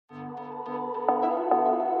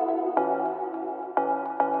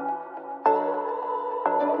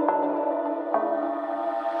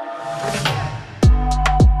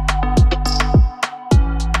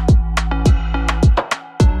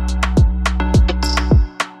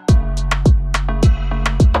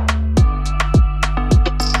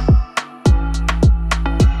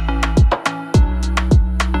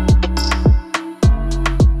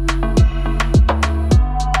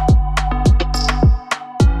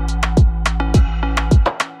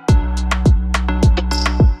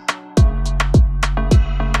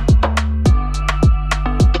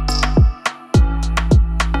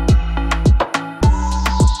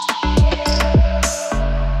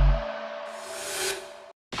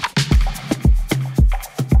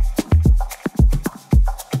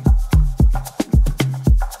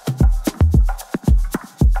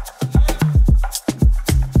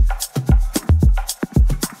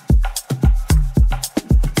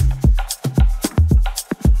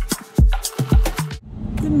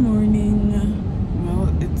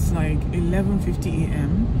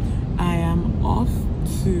a.m. I am off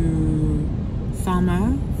to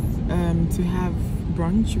Salma to have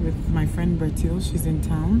brunch with my friend Bertille. She's in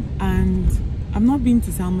town, and I've not been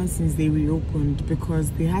to Salma since they reopened because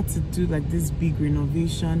they had to do like this big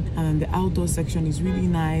renovation, and the outdoor section is really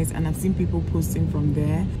nice, and I've seen people posting from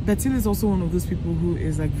there. Bertille is also one of those people who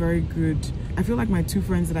is like very good. I feel like my two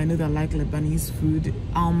friends that I know that like Lebanese food,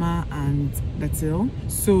 Umeh and Bertille,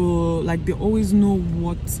 so like they always know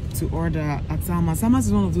what to order at Salma. Salma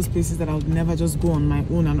is one of those places that I would never just go on my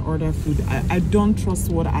own and order food. I don't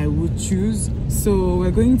trust what I would choose. So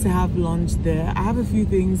we're going to have lunch there. I have a few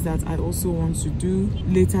things that I also want to do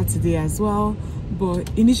later today as well, but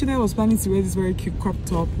initially I was planning to wear this very cute crop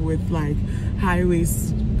top with like high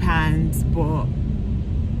waist pants, but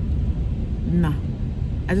nah,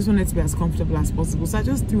 I just wanted to be as comfortable as possible, so I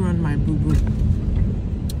just threw on my boo-boo.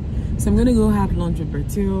 So I'm gonna go have lunch with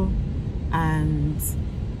Bertille, and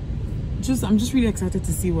I'm just really excited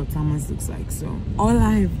to see what Salma's looks like. So all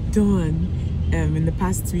I've done in the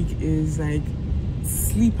past week is like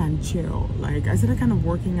sleep and chill. Like I started kind of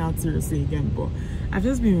working out seriously again, but I've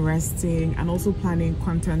just been resting and also planning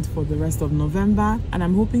content for the rest of November, and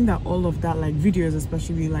I'm hoping that all of that, like videos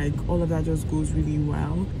especially, like all of that just goes really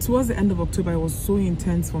well. Towards the end of October it was so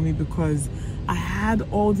intense for me because I had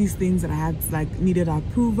all these things that I had like needed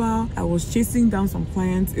approval. I was chasing down some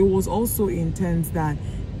clients. It was also intense that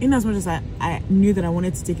in as much as I knew that I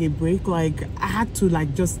wanted to take a break, like I had to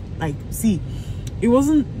like just like see, it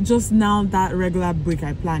wasn't just now that regular break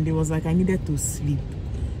I planned. It was like I needed to sleep.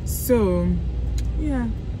 So yeah,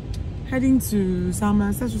 heading to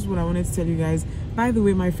Salma. That's just what I wanted to tell you guys. By the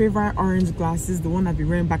way, my favorite orange glasses, the one I've been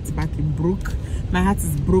wearing back to back, it broke. My hat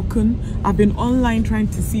is broken. I've been online trying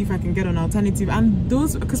to see if I can get an alternative, and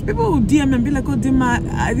those, because people will DM and be like, oh Dimma,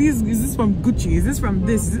 is this from Gucci, is this from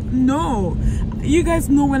this? No, you guys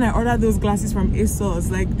know when I ordered those glasses from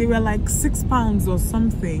ASOS, like they were like £6 or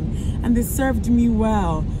something, and they served me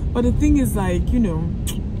well, but the thing is, like, you know,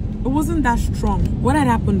 it wasn't that strong. What had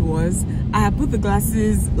happened was I had put the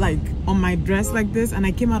glasses like on my dress like this, and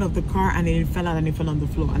I came out of the car and it fell out and it fell on the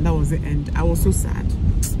floor, and that was the end. I was so sad.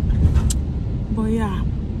 But yeah,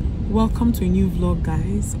 welcome to a new vlog,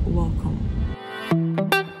 guys. Welcome.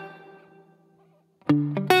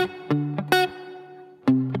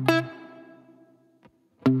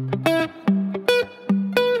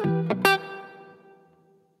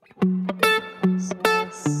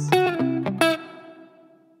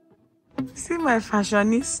 See my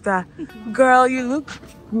fashionista. Girl, you look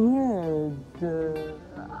good.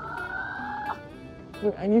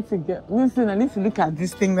 Wait, I need to get, listen, I need to look at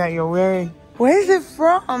this thing that you're wearing. Where is it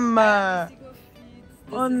from?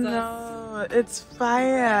 Oh no, it's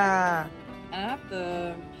fire. I have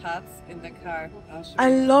the hats in the car. I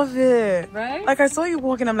love it. Right? Like I saw you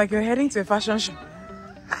walking, I'm like, you're heading to a fashion show.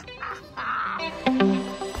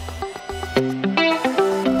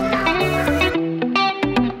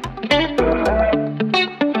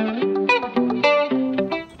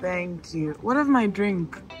 Thank you. What of my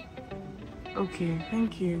drink? Okay,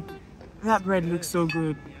 thank you. That bread looks so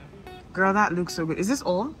good. Girl, that looks so good. Is this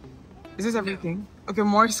all? Is this everything? Okay,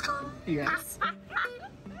 more is coming. Yes.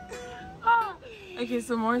 Okay,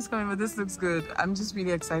 so more is coming, but this looks good. I'm just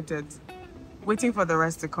really excited. Waiting for the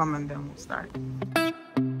rest to come and then we'll start.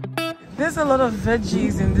 There's a lot of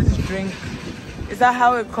veggies in this drink. Is that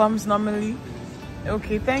how it comes normally?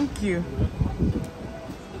 Okay, thank you.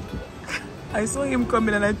 I saw him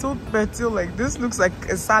coming and I told Bertille, like, this looks like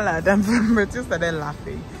a salad, and Bertille started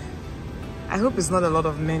laughing. I hope it's not a lot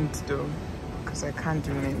of mint though, because I can't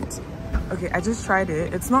do mint. Okay, I just tried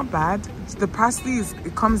it. It's not bad. The parsley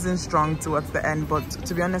it comes in strong towards the end, but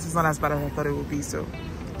to be honest, it's not as bad as I thought it would be. So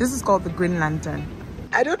this is called the Green Lantern.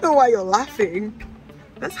 I don't know why you're laughing.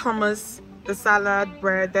 That's hummus, the salad,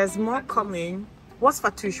 bread. There's more coming. What's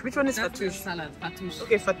fattoush? Which one is That's fattoush? Salad, fattoush.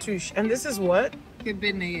 Okay, fattoush. And this is what?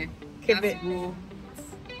 Kibbeneye. Kibbe. That's raw.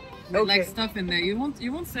 Okay. Like stuff in there. You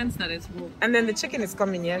won't sense that it's raw. And then the chicken is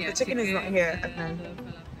coming, yeah? The chicken is not here. Okay.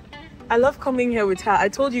 The I love coming here with her. I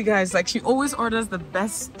told you guys, like, she always orders the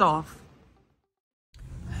best stuff.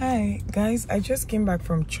 Hi guys, I just came back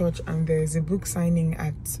from church and there's a book signing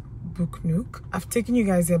at Book Nook. I've taken you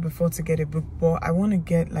guys here before to get a book, but I want to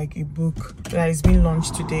get like a book that is being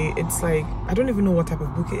launched today. It's like, I don't even know what type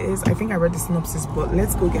of book it is. I think I read the synopsis, but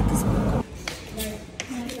let's go get this book.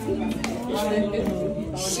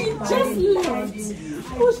 She just left.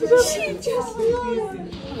 She just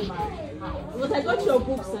left. But I got your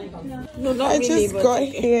book signed. No, not I really, just got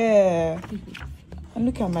here. I And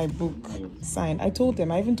look at my book signed. I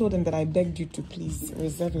even told them that I begged you to please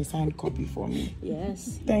reserve a signed copy for me.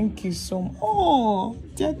 Yes. Thank you so much. Oh,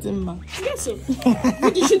 dear Dimma. Yes, sir.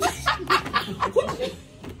 What did you do?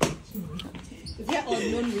 They're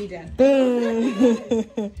unknown reader.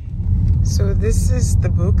 So this is the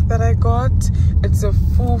book that I got. It's a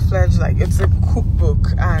full-fledged, like, it's a cookbook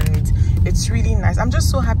and it's really nice. I'm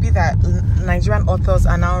just so happy that Nigerian authors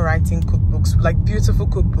are now writing cookbooks, like beautiful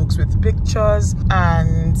cookbooks with pictures,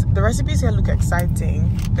 and the recipes here look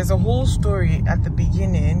exciting. There's a whole story at the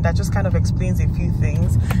beginning that just kind of explains a few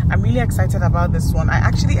things. I'm really excited about this one. I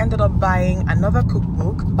actually ended up buying another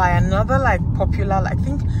cookbook by another like popular, I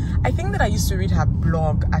think that I used to read her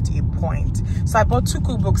blog at a point. So I bought 2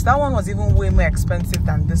 cookbooks. That one was even way more expensive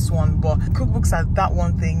than this one, but cookbooks are that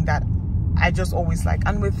one thing that I just always like.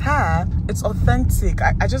 And with her, it's authentic.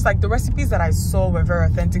 I just like the recipes that I saw were very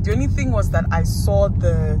authentic. The only thing was that I saw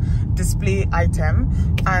the display item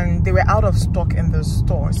and they were out of stock in the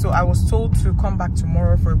store, so I was told to come back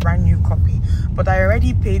tomorrow for a brand new copy, but I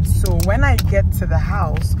already paid. So when I get to the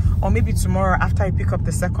house, or maybe tomorrow after I pick up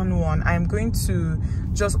the second one, I'm going to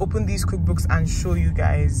just open these cookbooks and show you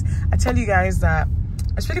guys. I tell you guys that,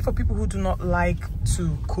 especially for people who do not like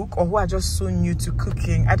to cook or who are just so new to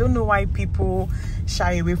cooking, I don't know why people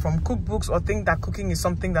shy away from cookbooks or think that cooking is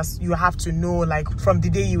something that you have to know like from the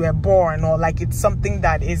day you were born, or like it's something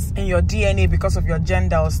that is in your DNA because of your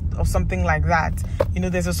gender or something like that. You know,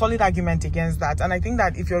 there's a solid argument against that, and I think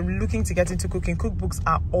that if you're looking to get into cooking, cookbooks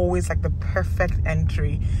are always like the perfect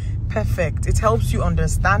entry. Perfect. It helps you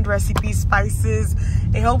understand recipes, spices,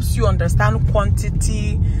 it helps you understand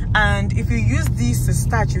quantity, and if you use these to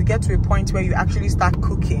start, you get to a point where you actually start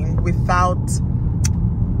cooking without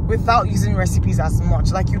using recipes as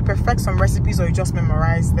much. Like you perfect some recipes or you just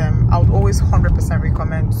memorize them. I would always 100%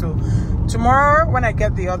 recommend. So tomorrow when I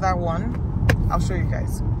get the other one, I'll show you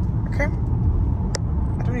guys. Okay,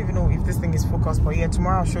 I don't even know if this thing is focused, but yeah,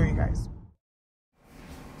 tomorrow I'll show you guys.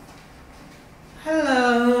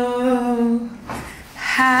 Hello.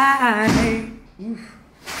 Hi. Oof.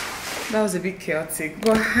 That was a bit chaotic,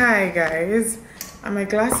 but hi guys. Are my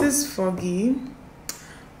glasses foggy?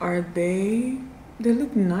 Are they? They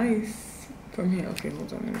look nice from here. Okay,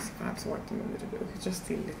 hold on. Let me see if I have to wipe them a little bit. Okay, just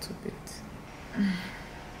a little bit.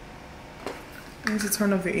 I need to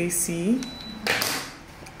turn off the AC.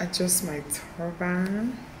 Adjust my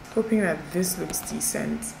turban. Hoping that this looks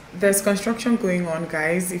decent. There's construction going on,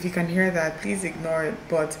 guys. If you can hear that, please ignore it.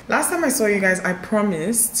 But last time I saw you guys, I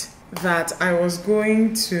promised that I was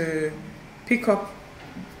going to pick up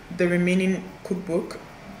the remaining cookbook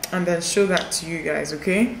and then show that to you guys,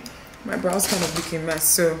 okay? My brows kind of look a mess,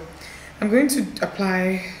 so I'm going to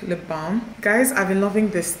apply lip balm. Guys, I've been loving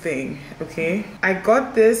this thing, okay? I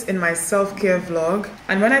got this in my self-care vlog,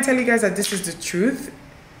 and when I tell you guys that this is the truth,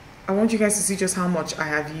 I want you guys to see just how much I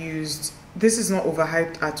have used. This is not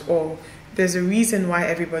overhyped at all. There's a reason why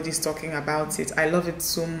everybody's talking about it. I love it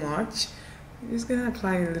so much. I'm just gonna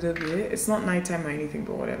apply a little bit. It's not nighttime or anything,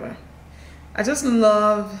 but whatever. I just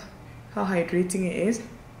love how hydrating it is.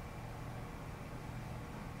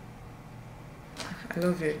 I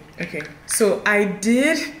love it. Okay, so I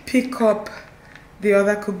did pick up the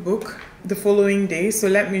other cookbook the following day, so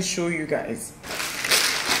let me show you guys.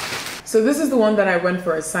 So this is the one that I went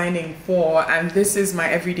for a signing for, and this is my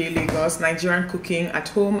Everyday Lagos, Nigerian cooking at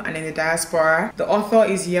home and in the diaspora. The author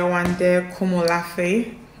is Yewande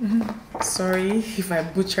Komolafe. Sorry if I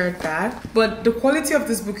butchered that, but the quality of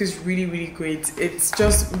this book is really, really great. It's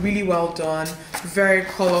just really well done, very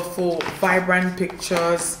colorful, vibrant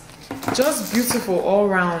pictures, just beautiful all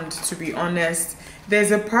around, to be honest.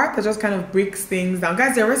 There's a part that just kind of breaks things down.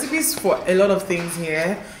 Guys, there are recipes for a lot of things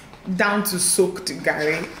here, down to soaked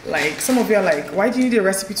gari. Like some of you are like, why do you need a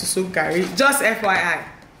recipe to soak gari? Just FYI,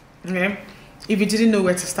 okay, if you didn't know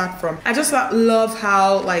where to start from. I just love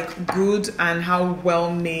how like good and how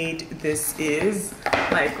well made this is.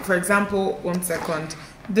 Like for example, 1 second,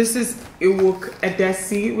 this is Iwok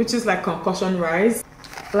Edesi, which is like concussion rice.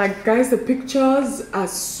 Like guys, the pictures are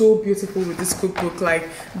so beautiful with this cookbook. Like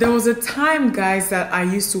there was a time, guys, that I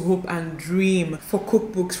used to hope and dream for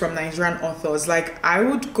cookbooks from Nigerian authors. Like I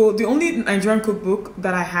would go, the only Nigerian cookbook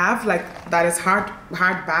that I have like that is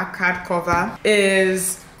hardcover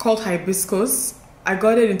is called Hibiscus. I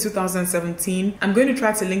got it in 2017. I'm going to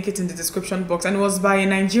try to link it in the description box, and it was by a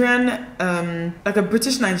Nigerian like a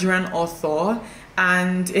British Nigerian author,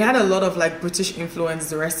 and it had a lot of like British influence,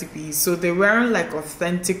 the recipes, so they weren't like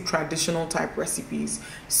authentic traditional type recipes.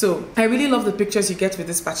 So I really love the pictures you get with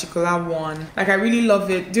this particular one. Like I really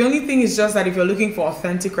love it. The only thing is just that if you're looking for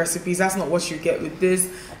authentic recipes, that's not what you get with this.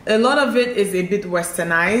 A lot of it is a bit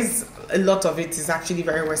westernized. a lot of it is actually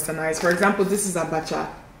very westernized. For example, this is abacha,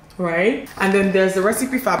 right? And then there's the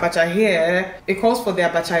recipe for abacha here. It calls for the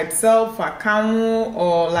abacha itself, for akamu,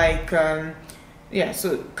 or like yeah,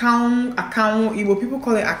 so akamu, Igbo people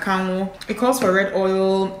call it akamu. It calls for red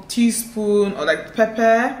oil, teaspoon, or like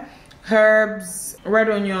pepper, herbs, red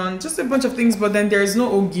onion, just a bunch of things. But then there is no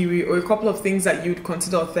ogiri, or a couple of things that you'd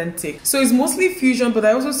consider authentic. So it's mostly fusion, but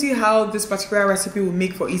I also see how this particular recipe will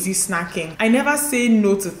make for easy snacking. I never say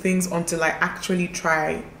no to things until I actually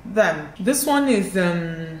try them. This one is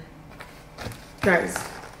guys,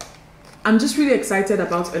 I'm just really excited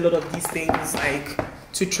about a lot of these things, like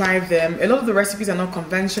to try them. A lot of the recipes are not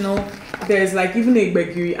conventional. There's like even a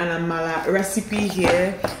gbegiri and a mala recipe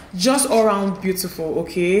here, just all around beautiful.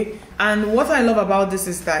 Okay, and what I love about this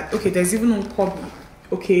is that, okay, there's even unkobi.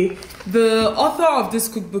 Okay, the author of this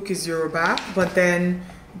cookbook is Yoruba, but then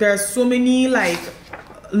there's so many like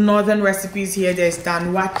northern recipes here. There's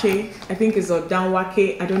danwake, I think it's a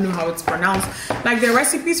danwake, I don't know how it's pronounced. Like there are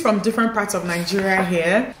recipes from different parts of Nigeria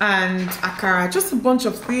here, and akara, just a bunch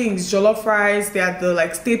of things, jollof rice. They are the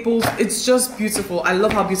like staples. It's just beautiful. I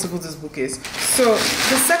love how beautiful this book is. So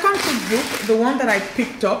the second cookbook, the one that I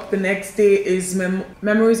picked up the next day, is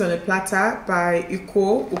Memories on a Platter by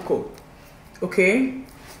Uko. Okay,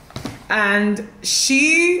 and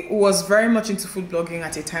she was very much into food blogging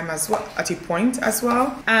at a time as well, at a point as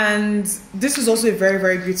well. And this is also a very,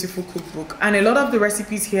 very beautiful cookbook, and a lot of the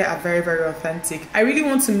recipes here are very, very authentic. I really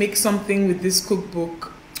want to make something with this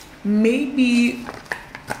cookbook, maybe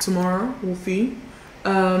tomorrow, we'll see.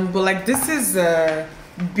 But like this is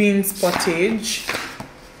beans pottage,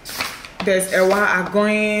 there's ewa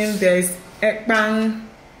agoin, there's ekbang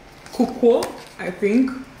kukwo, I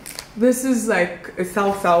think. This is like a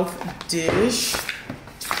south dish.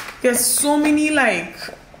 There's so many, like,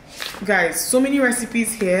 guys, so many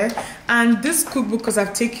recipes here. And this cookbook, because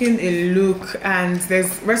I've taken a look, and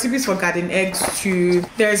there's recipes for garden egg stew,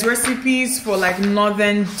 there's recipes for like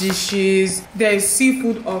northern dishes, there's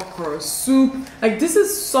seafood okra soup. Like this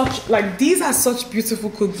is such, like these are such beautiful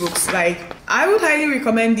cookbooks. Like I would highly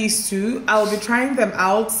recommend these two. I'll be trying them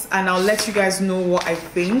out and I'll let you guys know what I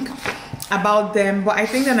think about them. But I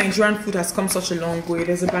think the Nigerian food has come such a long way.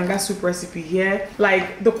 There's a banga soup recipe here.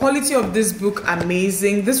 Like the quality of this book,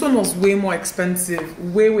 amazing. This one was way more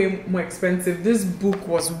expensive, way more expensive. This book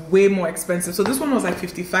was way more expensive. So this one was like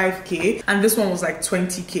 55k and this one was like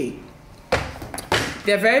 20k.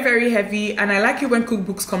 They're very, very heavy, and I like it when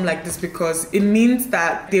cookbooks come like this because it means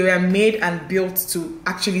that they were made and built to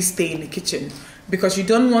actually stay in the kitchen. Because you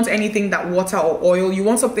don't want anything that water or oil, you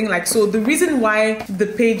want something like, so the reason why the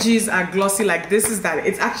pages are glossy like this is that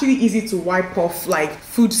it's actually easy to wipe off like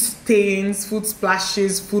food stains, food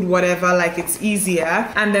splashes, food whatever, like it's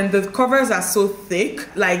easier. And then the covers are so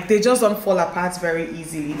thick, like they just don't fall apart very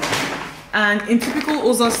easily. And in typical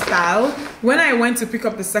Ozo style, when I went to pick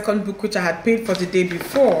up the second book, which I had paid for the day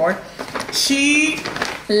before, she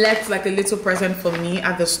left like a little present for me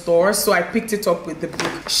at the store, so I picked it up with the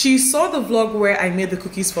book. She saw the vlog where I made the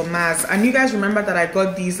cookies for Maz, and you guys remember that I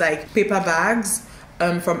got these like paper bags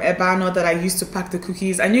from Ebano that I used to pack the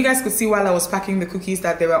cookies, and you guys could see while I was packing the cookies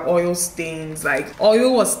that there were oil stains. Like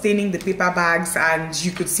oil was staining the paper bags, and you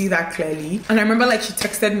could see that clearly. And I remember like she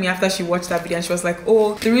texted me after she watched that video, and she was like,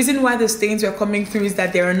 oh, the reason why the stains were coming through is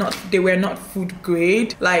that they were not food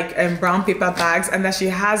grade, like brown paper bags, and that she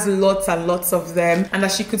has lots and lots of them, and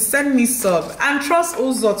that she could send me some and trust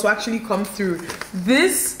Ozo to actually come through.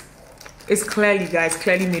 This is clearly, guys,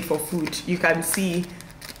 clearly made for food. You can see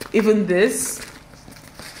even this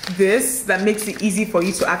that makes it easy for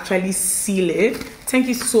you to actually seal it. Thank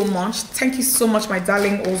you so much. Thank you so much, my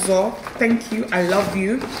darling Ozo. Thank you. I love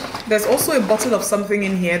you. There's also a bottle of something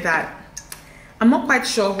in here that I'm not quite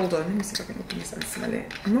sure. Hold on, let me see if I can open this and smell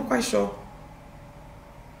it. I'm not quite sure.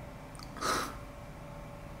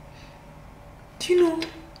 Do you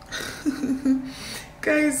know?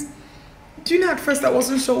 Guys, do you know at first I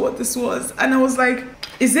wasn't sure what this was, and I was like,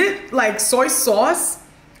 is it like soy sauce?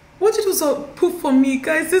 What did Ozo put for me,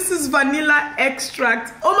 guys? This is vanilla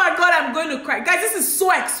extract. Oh my god, I'm going to cry. Guys, this is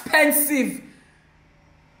so expensive.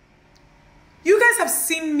 You guys have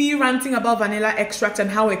seen me ranting about vanilla extract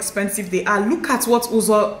and how expensive they are. Look at what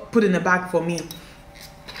Ozo put in the bag for me.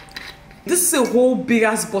 This is a whole big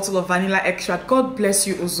ass bottle of vanilla extract. God bless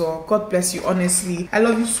you, Ozo. God bless you, honestly. I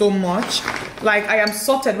love you so much. Like, I am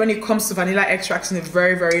sorted when it comes to vanilla extracts in a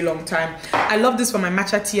very, very long time. I love this for my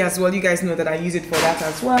matcha tea as well. You guys know that I use it for that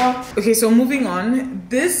as well. Okay, so moving on.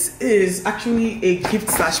 This is actually a gift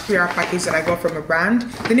 / PR package that I got from a brand.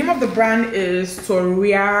 The name of the brand is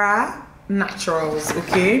Toriara Naturals,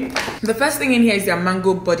 okay? The first thing in here is their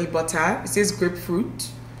mango body butter. It says grapefruit.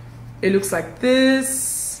 It looks like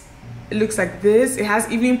this. It looks like this. It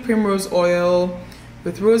has evening primrose oil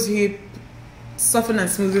with rose hip, soften and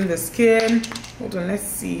smoothen the skin. Hold on, let's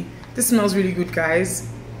see. This smells really good, guys.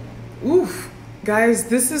 Oof, guys,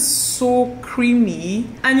 this is so creamy.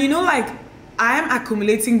 And you know, like, I am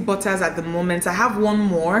accumulating butters at the moment. I have one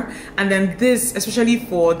more, and then this, especially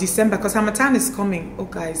for December, because Harmattan is coming. Oh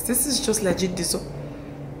guys, this is just legit this.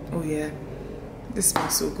 Oh yeah, this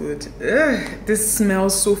smells so good. Ugh, this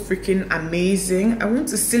smells so freaking amazing. I want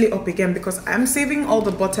to seal it up again because I'm saving all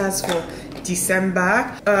the butters for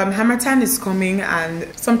December. Harmattan is coming, and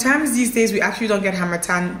sometimes these days we actually don't get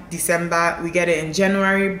Harmattan December, we get it in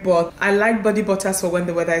January. But I like body butters for when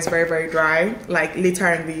the weather is very, very dry, like later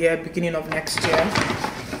in the year, beginning of next year.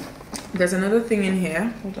 There's another thing in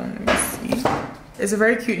here. Hold on, let me see. There's a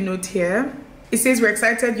very cute note here. It says, we're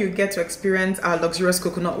excited you get to experience our luxurious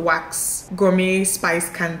coconut wax gourmet spice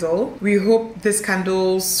candle. We hope this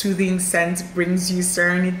candle's soothing scent brings you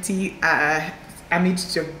serenity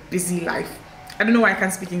amidst your busy life. I don't know why I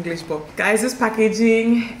can't speak English, but guys, this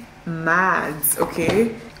packaging, mad,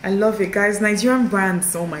 okay? I love it, guys. Nigerian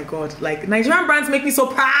brands, oh my god, like Nigerian brands make me so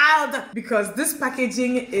proud because this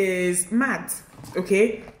packaging is mad,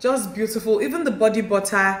 okay? Just beautiful. Even the body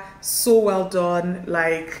butter, so well done,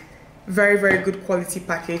 like very, very good quality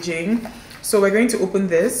packaging. So we're going to open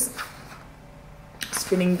this,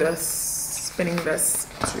 spinning this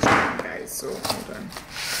to show you guys. So hold on.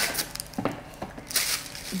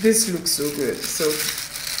 This looks so good, so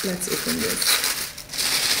let's open this.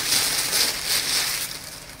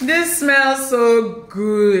 This smells so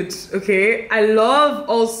good, okay? I love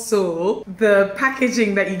also the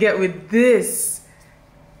packaging that you get with this.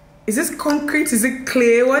 Is this concrete? Is it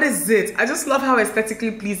clay? What is it? I just love how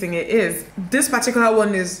aesthetically pleasing it is. This particular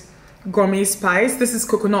one is gourmet spice. This is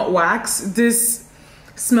coconut wax. This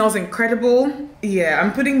smells incredible. Yeah,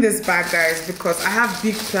 I'm putting this back, guys, because I have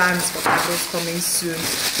big plans for candles coming soon.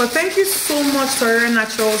 But thank you so much, Terrace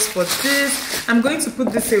Naturals, for this. I'm going to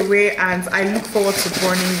put this away, and I look forward to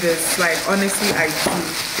burning this. Like, honestly, I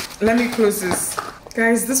do. Let me close this.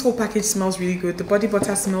 Guys, this whole package smells really good. The body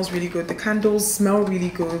butter smells really good. The candles smell really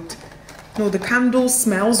good. No, the candle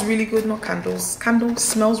smells really good, not candles. Candle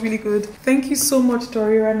smells really good. Thank you so much,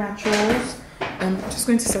 Terrace Naturals. I'm just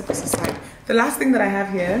going to set this aside. The last thing that I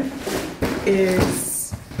have here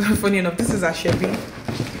is, funny enough, this is Ashebi.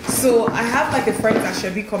 So I have like a friend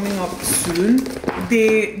Ashebi coming up soon.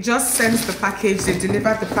 They just sent the package. They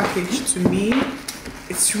delivered the package to me.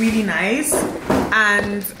 It's really nice.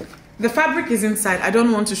 And the fabric is inside. I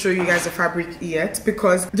don't want to show you guys the fabric yet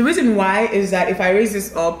because the reason why is that if I raise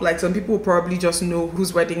this up, like some people will probably just know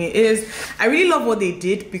whose wedding it is. I really love what they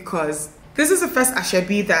did because this is the first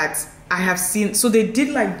Ashebi that I have seen. So they did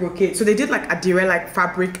like brocade. So they did like adire like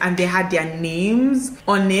fabric, and they had their names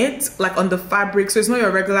on it, like on the fabric. So it's not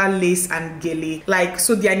your regular lace and gele. Like,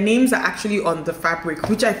 so their names are actually on the fabric,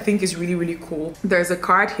 which I think is really, really cool. There's a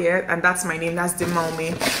card here, and that's my name. That's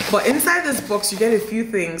dimmaumeh. But inside this box, you get a few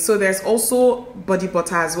things. So there's also body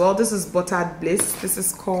butter as well. This is buttered bliss. This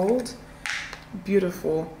is called.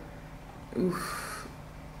 Beautiful. Oof.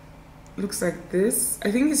 Looks like this.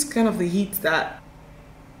 I think it's kind of the heat that.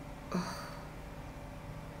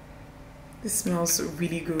 This smells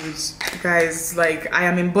really good, guys. Like, I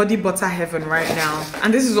am in body butter heaven right now.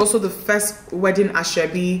 And this is also the first wedding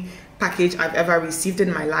Ashebi package I've ever received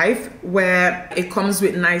in my life, where it comes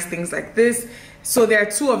with nice things like this. So there are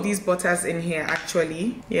two of these butters in here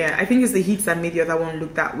actually. Yeah, I think it's the heat that made the other one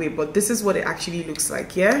look that way, but this is what it actually looks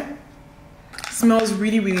like. Yeah, smells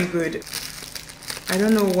really, really good. I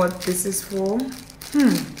don't know what this is for.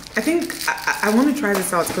 I think I want to try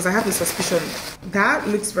this out because I have a suspicion. That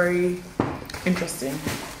looks very interesting.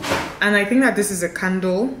 And I think that this is a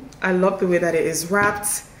candle. I love the way that it is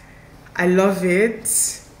wrapped. I love it.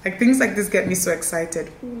 Like, things like this get me so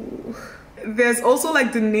excited. Ooh. There's also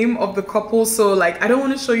like the name of the couple. So like, I don't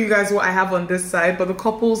want to show you guys what I have on this side, but the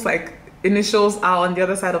couple's like initials are on the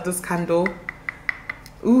other side of this candle.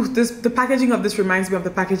 Ooh, the packaging of this reminds me of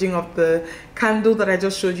the packaging of the candle that I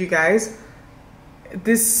just showed you guys.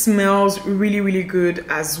 This smells really, really good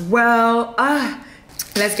as well.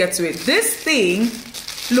 Let's get to it. This thing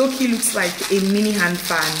low-key looks like a mini hand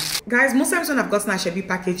fan. Guys, most times when I've gotten Ashebi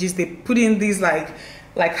packages, they put in these like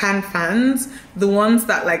hand fans, the ones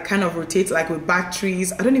that like kind of rotate like with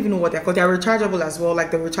batteries. I don't even know what they're called. They're rechargeable as well,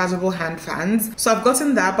 like the rechargeable hand fans. So I've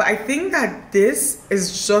gotten that, but I think that this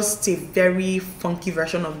is just a very funky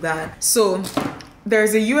version of that. So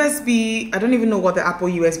there's a USB. I don't even know what the Apple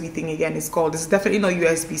USB thing again is called. It's definitely not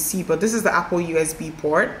USB-C, but this is the Apple USB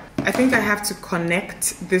port. I think I have to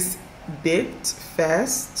connect this bit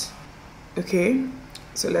first. Okay,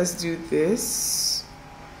 So let's do this.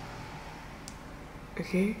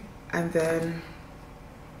 Okay, and then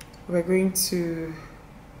we're going to...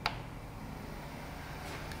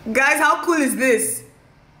 Guys, how cool is this?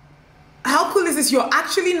 How cool is this? You're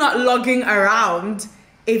actually not lugging around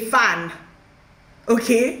a fan.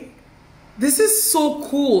 Okay? This is so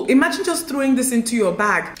cool. Imagine just throwing this into your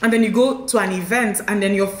bag and then you go to an event and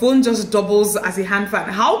then your phone just doubles as a hand fan.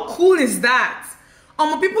 How cool is that?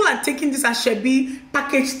 People are taking this Ashebi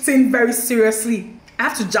package thing very seriously. I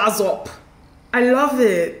have to jazz up. I love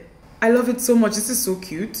it. I love it so much. This is so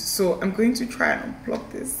cute. So I'm going to try and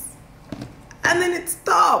unplug this. And then it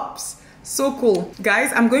stops. So cool.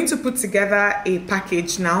 Guys, I'm going to put together a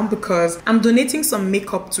package now because I'm donating some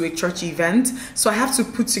makeup to a church event. So I have to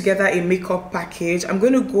put together a makeup package. I'm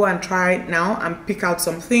going to go and try it now and pick out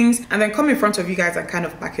some things and then come in front of you guys and kind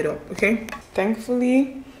of pack it up, okay?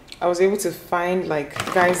 Thankfully, I was able to find, like,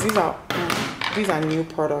 guys, these are new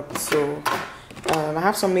products. So I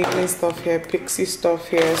have some Maybelline stuff here, Pixie stuff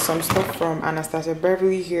here, some stuff from Anastasia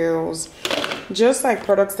Beverly Hills. Just like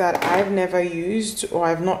products that I've never used or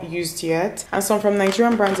I've not used yet, and some from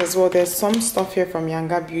Nigerian brands as well. There's some stuff here from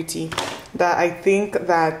Yanga Beauty that I think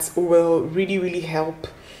that will really help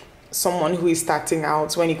someone who is starting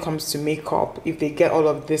out when it comes to makeup if they get all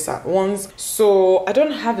of this at once. So I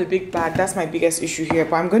don't have a big bag, that's my biggest issue here,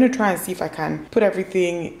 but I'm going to try and see if I can put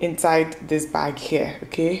everything inside this bag here.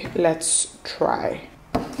 Okay, let's try.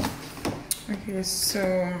 Okay,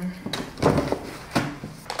 so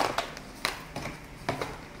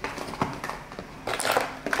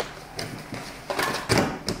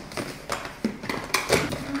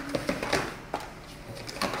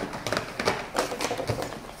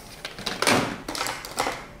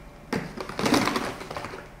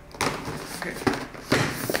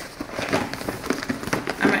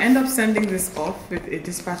end up sending this off with a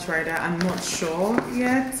dispatch rider. I'm not sure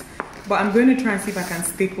yet, but I'm going to try and see if I can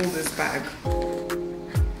staple this bag.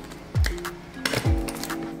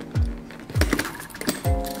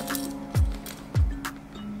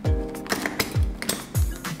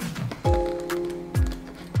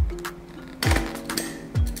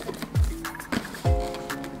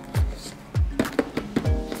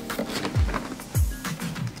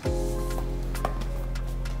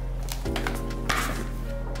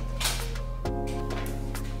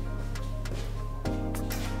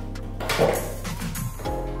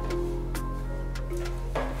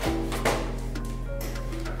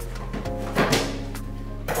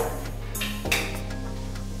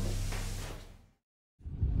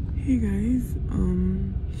 Hey guys,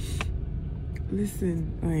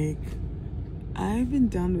 listen, like, I've been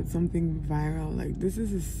down with something viral. Like, this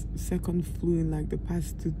is a second flu in like the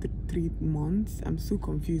past 2 to 3 months. I'm so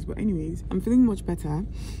confused, but anyways, I'm feeling much better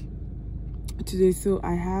today. So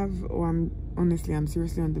I have, or I'm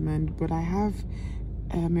seriously on demand, but I have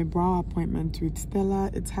a brow appointment with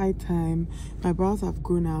Stella. It's high time. My brows have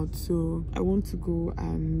grown out, so I want to go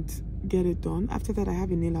and get it done. After that, I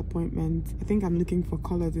have a nail appointment. I think I'm looking for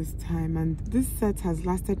color this time, and this set has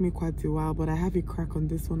lasted me quite a while, but I have a crack on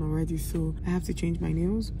this one already, so I have to change my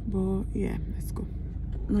nails. But yeah, let's go.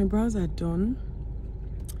 My brows are done.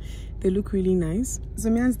 They look really nice. So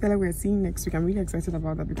me and Stella we're seeing next week. I'm really excited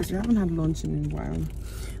about that because we haven't had lunch in a while.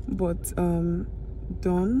 But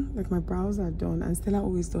done, like, my brows are done, and Stella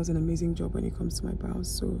always does an amazing job when it comes to my brows.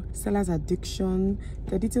 So Stella's Addiction,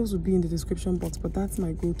 the details will be in the description box, but that's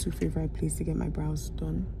my go-to favorite place to get my brows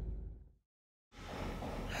done.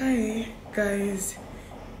 Hi guys,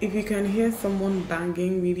 if you can hear someone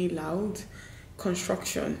banging really loud,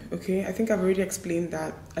 construction, okay? I think I've already explained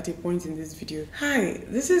that at a point in this video. Hi,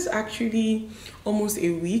 this is actually almost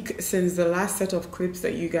a week since the last set of clips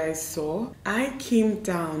that you guys saw. I came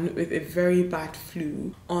down with a very bad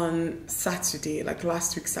flu on Saturday, like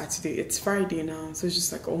last week Saturday. It's Friday now, so it's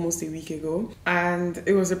just like almost a week ago, and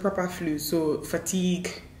it was a proper flu. So fatigue,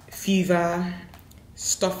 fever,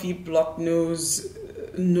 stuffy blocked nose,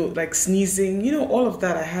 no, like sneezing, you know, all of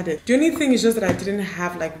that. I had it. The only thing is just that I didn't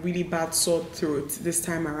have like really bad sore throat this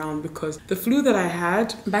time around, because the flu that I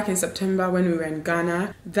had back in September when we were in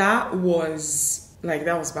Ghana, that was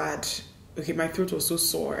bad. Okay, my throat was so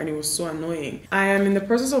sore and it was so annoying. I am in the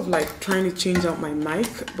process of like trying to change out my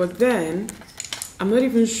mic, but then I'm not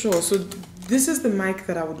even sure. So this is the mic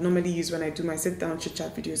that I would normally use when I do my sit-down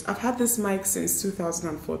chit-chat videos. I've had this mic since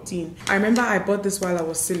 2014. I remember I bought this while I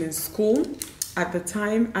was still in school. at the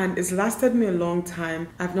time, and it's lasted me a long time.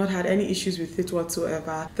 I've not had any issues with it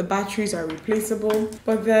whatsoever. The batteries are replaceable.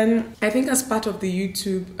 But then I think as part of the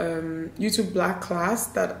YouTube Black class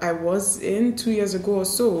that I was in 2 years ago or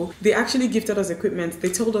so, they actually gifted us equipment. They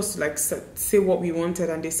told us to like say what we wanted,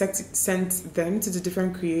 and they sent them to the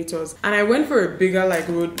different creators. And I went for a bigger like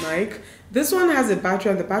Rode mic. This one has a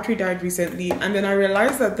battery, and the battery died recently, and then I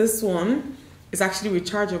realized that this one is actually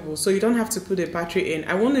rechargeable, so you don't have to put a battery in.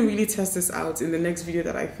 I want to really test this out in the next video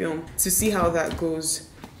that I film to see how that goes.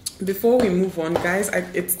 Before we move on, guys,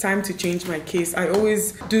 it's time to change my case. I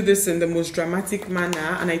always do this in the most dramatic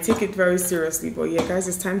manner, and I take it very seriously. But yeah, guys,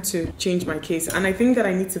 it's time to change my case. And I think that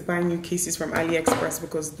I need to buy new cases from AliExpress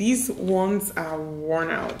because these ones are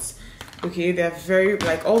worn out. Okay, they're very,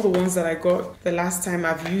 like all the ones that I got the last time,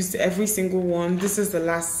 I've used every single one. This is the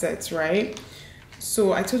last set, right?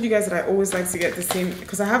 So I told you guys that I always like to get the same,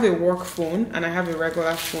 because I have a work phone and I have a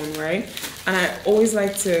regular phone, right? And I always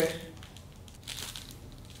like to...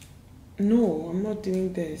 No, I'm not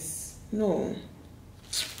doing this. No.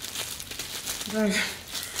 Like,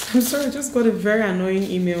 I'm sorry, I just got a very annoying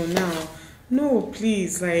email now. No,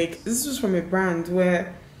 please, like, this was from a brand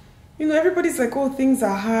where, you know, everybody's like, oh, things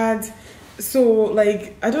are hard. So,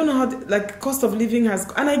 like, I don't know how, like, cost of living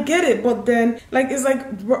has, and I get it, but then, like, it's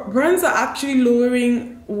like brands are actually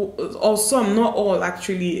lowering, or some, not all,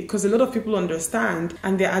 actually, because a lot of people understand,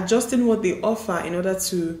 and they're adjusting what they offer in order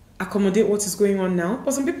to accommodate what is going on now.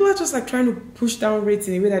 But some people are just, like, trying to push down rates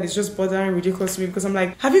in a way that is just bordering ridiculous to me, because I'm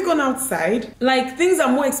like, have you gone outside? Like, things are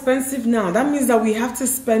more expensive now. That means that we have to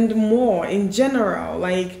spend more in general.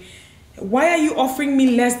 Like, why are you offering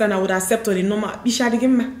me less than I would accept on a normal?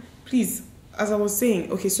 Please, as I was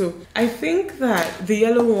saying, okay, so I think that the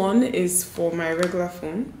yellow one is for my regular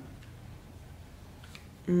phone.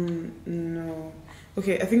 No.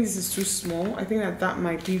 Okay, I think this is too small. I think that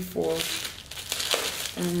might be for...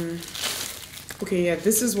 okay, yeah,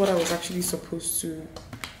 this is what I was actually supposed to...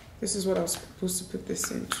 This is what I was supposed to put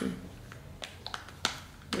this into.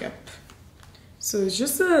 Yep. So it's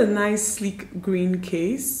just a nice sleek green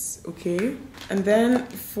case, okay? And then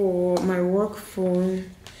for my work phone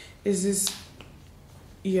is this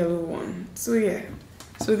yellow one. So yeah,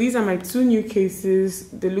 so these are my two new cases.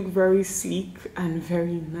 They look very sleek and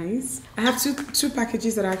very nice. I have two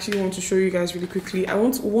packages that I actually want to show you guys really quickly. I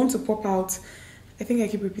want to pop out. I think I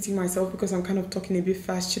keep repeating myself because I'm kind of talking a bit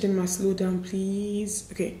fast. Chidinma, slow down, please.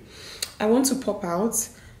 Okay, I want to pop out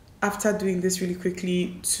after doing this really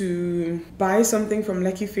quickly to buy something from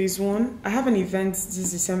Lekki Phase 1. I have an event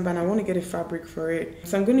this December and I want to get a fabric for it.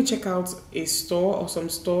 So I'm going to check out a store or some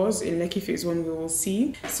stores in Lekki Phase 1, we will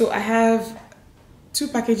see. So I have two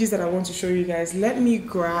packages that I want to show you guys. Let me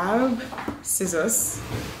grab scissors.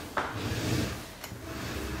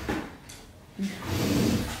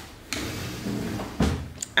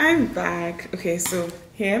 I'm back. Okay, so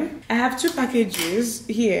here I have two packages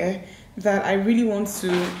here that I really want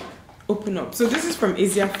to open up. So this is from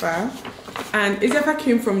Asiafa, and Asiafa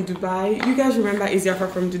came from Dubai. You guys remember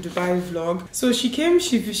Asiafa from the Dubai vlog? So she came,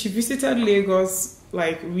 she visited Lagos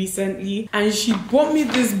like recently, and she bought me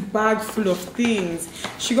this bag full of things.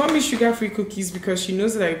 She got me sugar-free cookies because she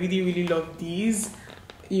knows that I really love these,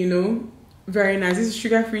 you know, very nice. This is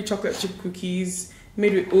sugar-free chocolate chip cookies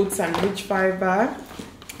made with oats and rich fiber.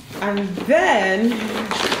 And then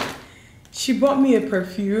she bought me a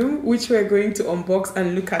perfume, which we're going to unbox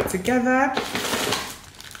and look at together.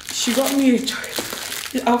 She got me a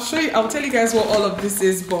choice. I'll tell you guys what all of this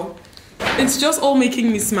is, but it's just all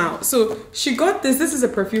making me smile. So she got this. This is a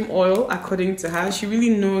perfume oil, according to her. She really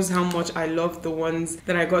knows how much I love the ones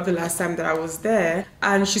that I got the last time that I was there.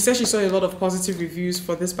 And she said she saw a lot of positive reviews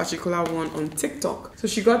for this particular one on TikTok. So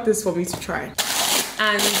she got this for me to try.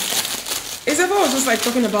 And Isabel was just like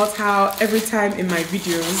talking about how every time in my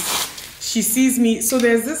videos, she sees me. So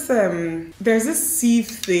there's this sieve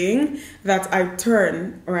thing that I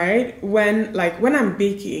turn, right? When I'm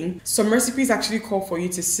baking, some recipes actually call for you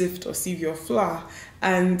to sift or sieve your flour.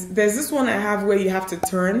 And there's this one I have where you have to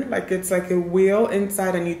turn, like it's like a wheel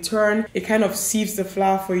inside and you turn, it kind of sieves the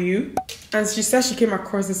flour for you. And she said she came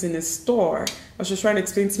across this in a store. She was trying to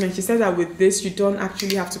explain to me, and she said that with this, you don't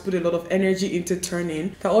actually have to put a lot of energy into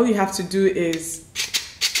turning. That all you have to do is,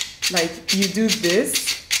 like, you do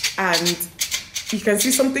this, and you can see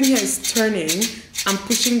something here is turning and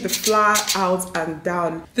pushing the flour out and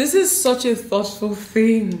down. This is such a thoughtful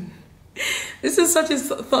thing. This is such a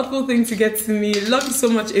thoughtful thing to get to me. Love you so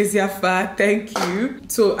much, Asiafa. Thank you.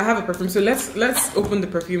 So I have a perfume. So let's open the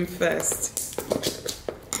perfume first.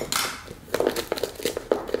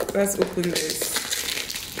 Let's open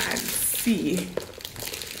this and see.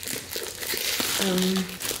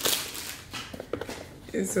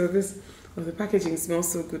 So this, oh, the packaging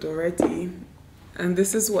smells so good already. And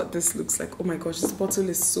this is what this looks like. Oh my gosh, this bottle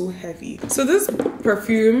is so heavy. So this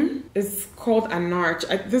perfume is called Anarch.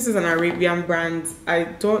 This is an Arabian brand.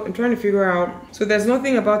 I'm trying to figure out. So there's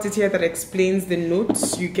nothing about it here that explains the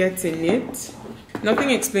notes you get in it.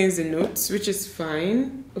 Nothing explains the notes, which is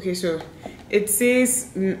fine. Okay, so it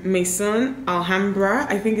says Maison Alhambra,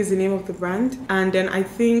 I think is the name of the brand. And then I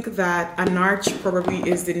think that Anarch probably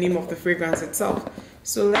is the name of the fragrance itself.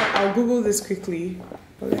 So I'll Google this quickly.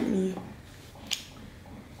 But let me...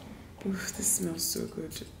 Oof, this smells so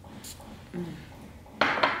good.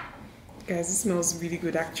 Guys, this smells really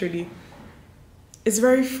good actually. It's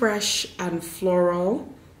very fresh and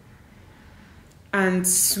floral and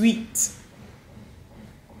sweet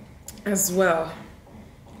as well.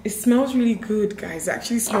 It smells really good, guys. It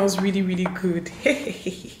actually smells really, really good.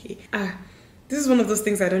 This is one of those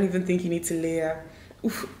things I don't even think you need to layer.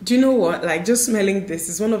 Oof, do you know what? Like, just smelling this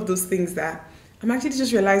is one of those things that I'm actually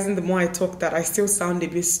just realizing the more I talk that I still sound a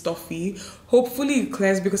bit stuffy. Hopefully it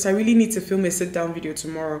clears because I really need to film a sit-down video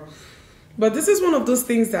tomorrow. But this is one of those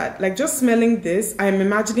things that, like, just smelling this, I'm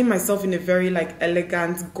imagining myself in a very, like,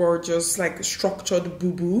 elegant, gorgeous, like, structured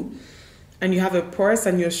boo-boo. And you have a purse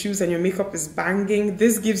and your shoes and your makeup is banging.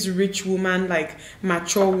 This gives rich woman, like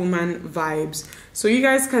mature woman vibes. So you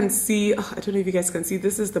guys can see, I don't know if you guys can see,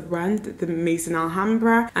 this is the brand, the Maison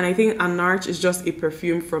Alhambra. And I think Anarch is just a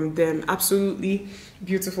perfume from them. Absolutely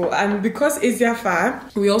beautiful. And because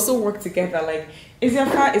Isiafa, we also work together. Like,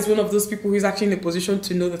 Isiafa is one of those people who's actually in a position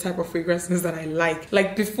to know the type of fragrances that I like.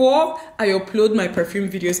 Like, before I upload my perfume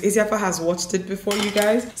videos, Isiafa has watched it before, you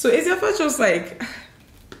guys. So Isiafa just like...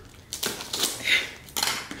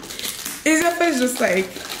 Isiafa is just like,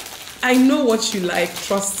 I know what you like,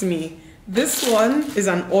 trust me. This one is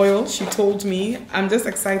an oil, she told me. I'm just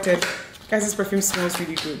excited. Guys, this perfume smells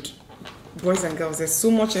really good. Boys and girls, there's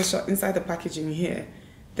so much inside the packaging here.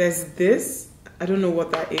 There's this, I don't know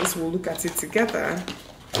what that is. We'll look at it together.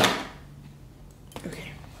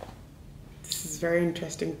 Okay. This is very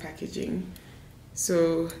interesting packaging.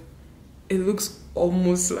 So it looks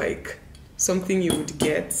almost like something you would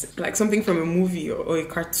get, like something from a movie or a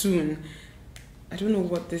cartoon. I don't know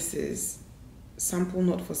what this is. Sample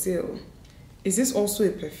not for sale. Is this also a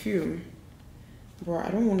perfume? Bro, I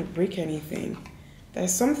don't want to break anything.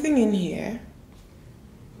 There's something in here,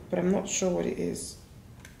 but I'm not sure what it is.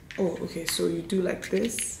 Oh, okay, so you do like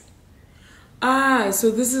this. So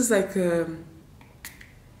this is like a...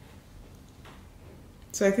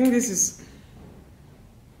 So I think this is...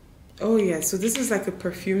 Oh yeah, so this is like a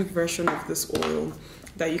perfumed version of this oil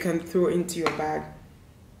that you can throw into your bag.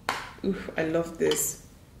 Ooh, I love this.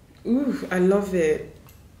 Ooh, I love it.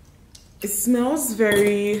 It smells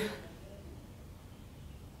very...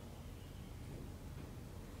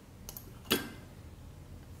 It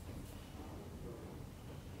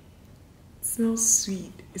smells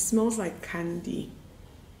sweet. It smells like candy.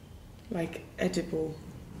 Like edible.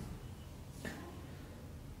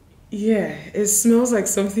 Yeah, it smells like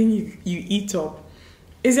something you eat up.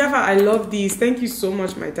 Isiafa, I love these. Thank you so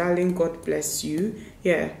much, my darling. God bless you.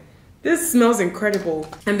 Yeah, this smells incredible.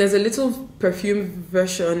 And there's a little perfume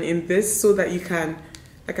version in this so that you can,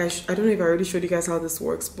 like, I don't know if I already showed you guys how this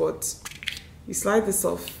works, but you slide this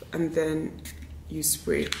off and then you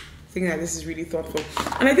spray. I think that this is really thoughtful.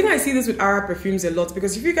 And I think I see this with Ara perfumes a lot,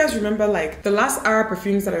 because if you guys remember, like the last Ara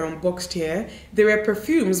perfumes that I unboxed here, they were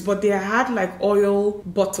perfumes, but they had like oil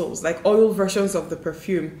bottles, like oil versions of the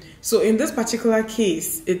perfume. So in this particular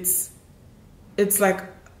case, it's like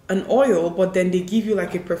an oil, but then they give you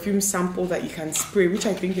like a perfume sample that you can spray, which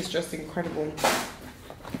I think is just incredible.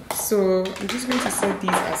 So I'm just going to set these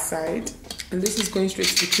aside, and this is going straight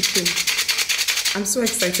to the kitchen. I'm so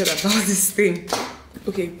excited about this thing.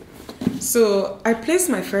 Okay. So I placed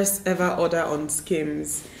my first ever order on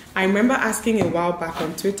SKIMS. I remember asking a while back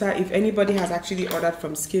on Twitter if anybody has actually ordered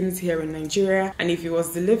from SKIMS here in Nigeria and if it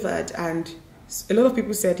was delivered, and a lot of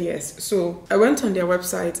people said yes. So I went on their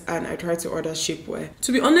website and I tried to order shapewear.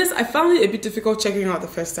 To be honest, I found it a bit difficult checking out the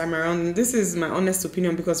first time around. This is my honest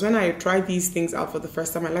opinion, because when I tried these things out for the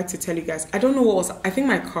first time, I like to tell you guys, I don't know what was, I think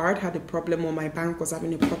my card had a problem or my bank was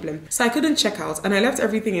having a problem. So I couldn't check out and I left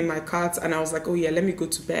everything in my cart and I was like, oh yeah, let me go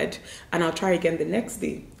to bed and I'll try again the next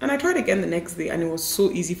day. And I tried again the next day and it was so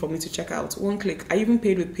easy for me to check out. One click. I even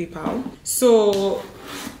paid with PayPal. So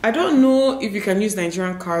I don't know if you can use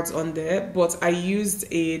Nigerian cards on there, but I used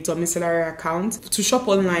a domiciliary account. To shop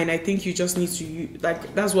online, I think you just need to use,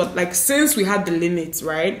 like, that's what, like, since we had the limits,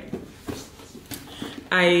 right?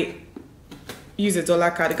 I use a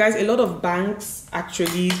dollar card. Guys, a lot of banks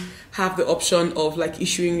actually have the option of like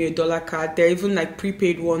issuing you a dollar card. There are even like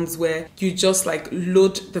prepaid ones where you just like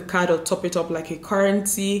load the card or top it up like a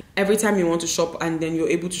currency every time you want to shop, and then you're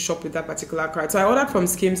able to shop with that particular card. So I ordered from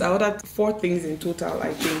SKIMS. I ordered 4 things in total,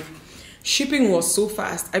 I think. Shipping was so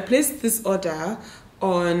fast. I placed this order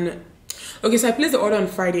on... Okay, so I placed the order on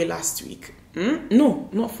Friday last week. No,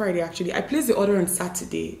 not Friday actually. I placed the order on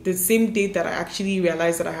Saturday, the same day that I actually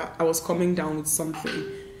realized that I was coming down with something.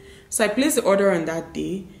 So I placed the order on that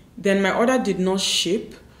day. Then my order did not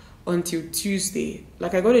ship until Tuesday.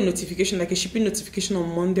 Like I got a notification, like a shipping notification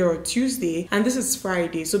on Monday or Tuesday, and this is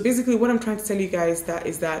Friday. So basically what I'm trying to tell you guys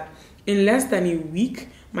is that in less than a week,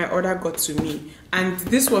 my order got to me. And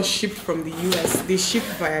this was shipped from the US. They shipped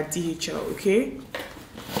via DHL, okay?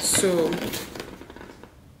 So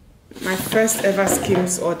my first ever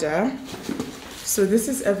SKIMS order. So this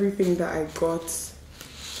is everything that I got.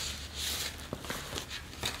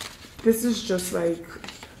 This is just like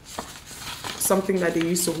something that they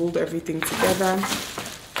use to hold everything together.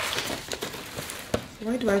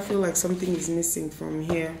 Why do I feel like something is missing from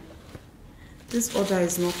here? This order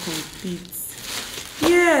is not complete.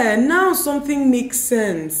 Yeah, now something makes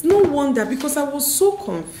sense. No wonder, because I was so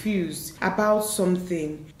confused about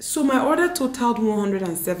something. So my order totaled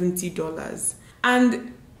 $170.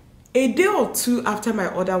 And a day or two after my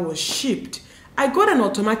order was shipped, I got an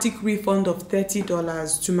automatic refund of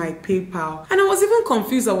 $30 to my PayPal. And I was even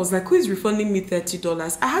confused. I was like, who is refunding me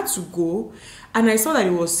 $30? I had to go and I saw that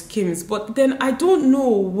it was SKIMS. But then I don't know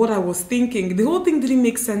what I was thinking. The whole thing didn't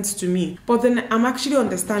make sense to me. But then I'm actually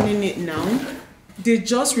understanding it now. They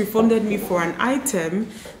just refunded me for an item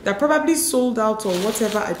that probably sold out or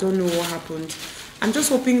whatever. I don't know what happened. I'm just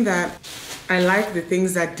hoping that I like the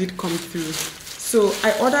things that did come through. So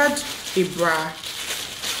I ordered a bra.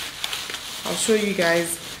 I'll show you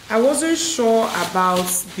guys. I wasn't sure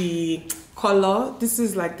about the color. This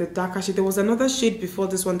is like the darker shade. There was another shade before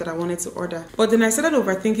this one that I wanted to order, but then I started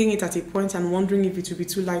overthinking it at a point and wondering if it would be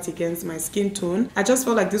too light against my skin tone. I just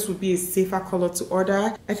felt like this would be a safer color to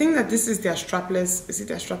order. I think that this is their strapless. Is it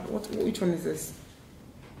their strap? Which one is this?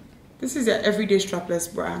 This is their everyday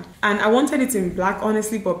strapless bra, and I wanted it in black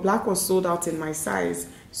honestly, but black was sold out in my size,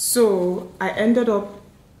 so I ended up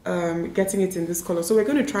getting it in this color. So we're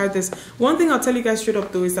going to try this. One thing I'll tell you guys straight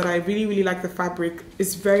up though is that I really like the fabric.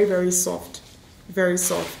 It's very soft, very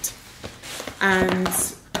soft. And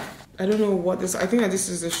I don't know what this, I think that this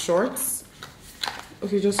is the shorts.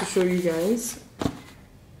 Okay, just to show you guys.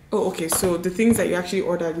 Oh, okay, so the things that you actually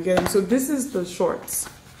ordered, you get them. So this is the shorts,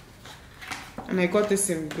 and I got this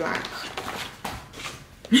in black.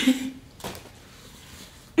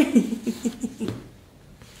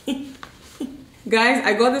 Guys,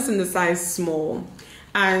 I got this in the size small,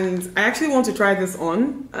 and I actually want to try this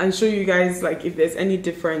on and show you guys like if there's any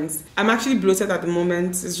difference. I'm actually bloated at the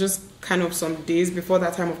moment. It's just kind of some days before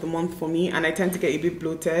that time of the month for me, and I tend to get a bit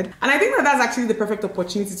bloated, and I think that that's actually the perfect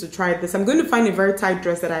opportunity to try this. I'm going to find a very tight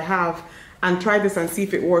dress that I have and try this and see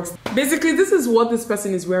if it works. Basically, this is what this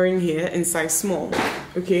person is wearing here in size small.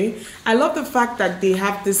 Okay, I love the fact that they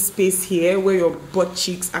have this space here where your butt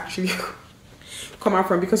cheeks actually come out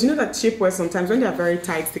from, because you know that shapewear sometimes when they are very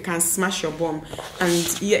tight they can smash your bum,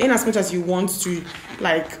 and yeah, in as much as you want to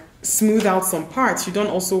like smooth out some parts, you don't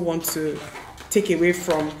also want to take away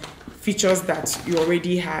from features that you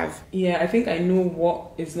already have. Yeah, I think I know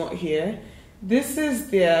what is not here. This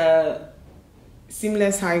is their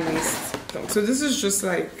seamless high waist. So this is just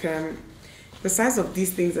like the size of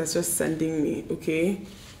these things that's just sending me. Okay,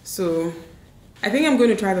 so I think I'm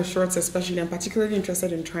going to try the shorts especially. I'm particularly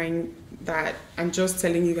interested in trying that. I'm just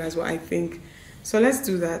telling you guys what I think. So let's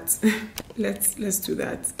do that. let's do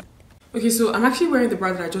that. Okay, so I'm actually wearing the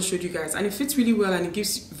bra that I just showed you guys, and it fits really well and it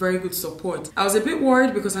gives very good support. I was a bit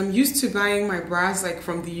worried because I'm used to buying my bras like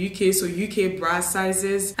from the UK, so UK bra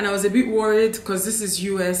sizes, and I was a bit worried because this is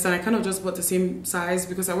US and I kind of just bought the same size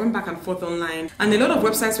because I went back and forth online, and a lot of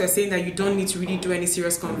websites were saying that you don't need to really do any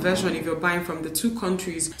serious conversion if you're buying from the two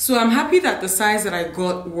countries. So I'm happy that the size that I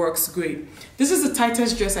got works great. This is the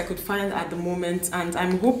tightest dress I could find at the moment, and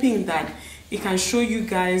I'm hoping that it can show you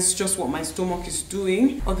guys just what my stomach is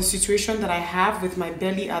doing or the situation that I have with my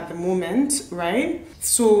belly at the moment, right?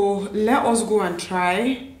 So let us go and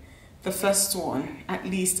try the first one at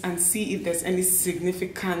least and see if there's any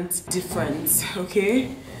significant difference,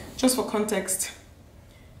 okay? Just for context.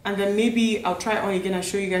 And then maybe I'll try it on again and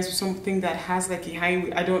show you guys something that has like a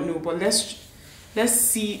high, I don't know, but let's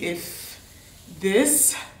see if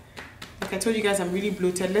this, like I told you guys, I'm really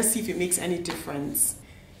bloated. Let's see if it makes any difference.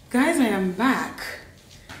 Guys, I am back.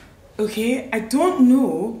 Okay, I don't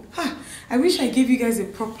know. I wish I gave you guys a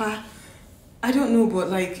proper I don't know, but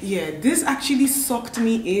like, yeah, this actually sucked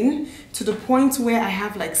me in to the point where I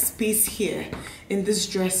have like space here in this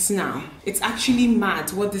dress now. It's actually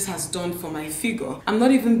mad what this has done for my figure. I'm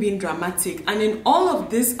not even being dramatic. And in all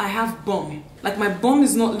of this, I have bum. Like my bum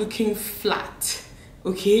is not looking flat,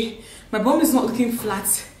 okay? My bum is not looking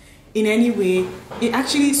flat in any way. It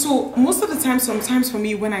actually, so most of the time, sometimes for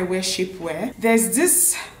me when I wear shapewear, there's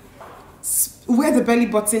this, where the belly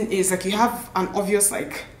button is, like you have an obvious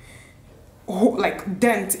like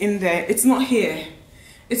dent in there. It's not here.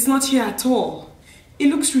 It's not here at all. It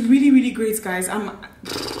looks really, really great, guys. I'm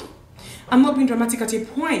not being dramatic. At a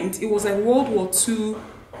point, it was like World War II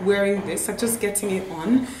wearing this, like just getting it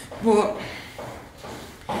on. But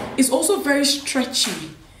it's also very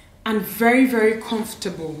stretchy and very, very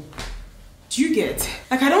comfortable. Do you get?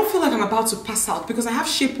 Like, I don't feel like I'm about to pass out because I have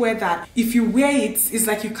shapewear that if you wear it, it's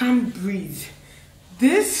like you can't breathe.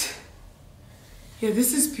 This, yeah,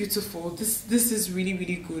 this is beautiful. This is really,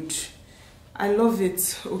 really good. I love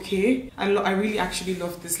it, okay? I really actually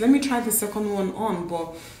love this. Let me try the second one on,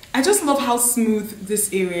 but I just love how smooth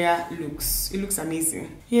this area looks. It looks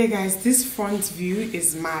amazing. Yeah, guys, this front view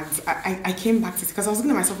is mad. I came back to it because I was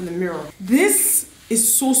looking at myself in the mirror. This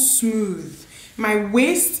is so smooth. My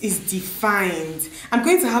waist is defined. I'm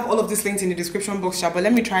going to have all of this linked in the description box, but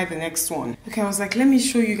let me try the next one. Okay, I was like, let me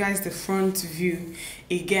show you guys the front view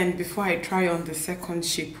again before I try on the second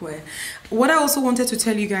shapewear. What I also wanted to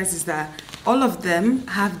tell you guys is that all of them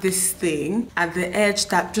have this thing at the edge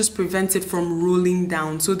that just prevents it from rolling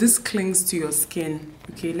down. So this clings to your skin.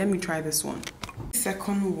 Okay, let me try this one.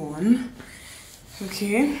 Second one.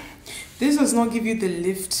 Okay. This does not give you the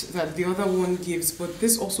lift that the other one gives, but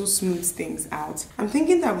this also smooths things out. I'm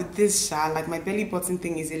thinking that with this like my belly button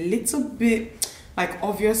thing is a little bit like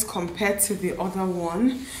obvious compared to the other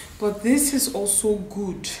one, but this is also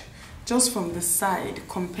good just from the side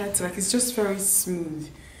compared to, like, it's just very smooth.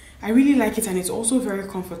 I really like it, and it's also very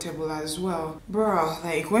comfortable as well. Bruh,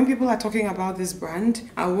 like when people are talking about this brand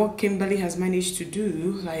and what Kimberly has managed to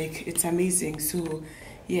do, like, it's amazing. So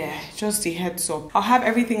yeah, just a heads up. I'll have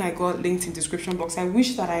everything I got linked in the description box. I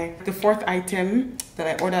wish that the fourth item that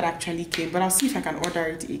I ordered actually came, but I'll see if I can order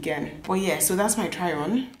it again. But yeah, so that's my try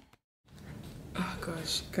on. Oh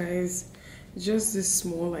gosh, guys, just this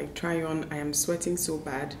small like try on. I am sweating so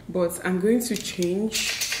bad, but I'm going to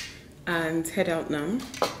change and head out now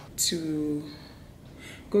to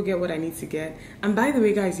go get what I need to get. And by the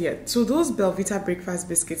way, guys, yeah, so those Belvita breakfast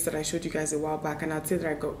biscuits that I showed you guys a while back, and I'd say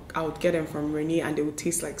that I would get them from Renee and they would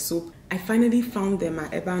taste like soap. I finally found them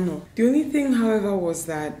at Ebano. The only thing, however, was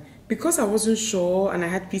that because I wasn't sure and I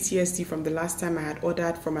had PTSD from the last time I had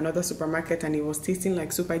ordered from another supermarket and it was tasting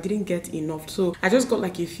like soap, I didn't get enough. So I just got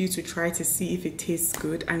like a few to try to see if it tastes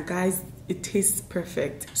good, and guys, it tastes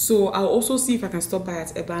perfect. So I'll also see if I can stop by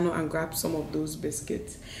at Ebano and grab some of those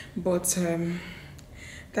biscuits. But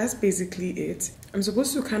that's basically it. I'm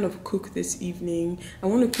supposed to kind of cook this evening. I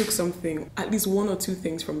want to cook something, at least 1 or 2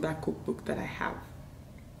 things from that cookbook that I have.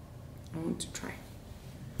 I want to try.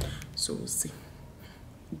 So we'll see.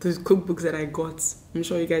 The cookbooks that I got, I'm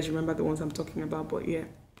sure you guys remember the ones I'm talking about, but yeah.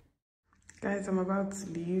 Guys, I'm about to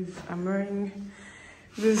leave. I'm wearing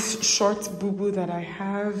this short boo-boo that I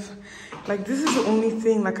have. Like, this is the only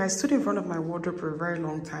thing. Like, I stood in front of my wardrobe for a very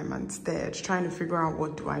long time and stared, trying to figure out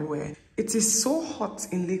what do I wear. It is so hot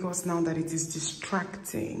in Lagos now that it is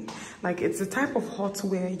distracting. Like, it's the type of hot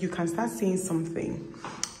where you can start saying something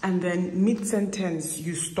and then mid-sentence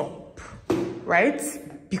you stop, right?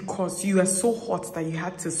 Because you are so hot that you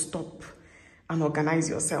had to stop and organize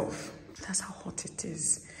yourself. That's how hot it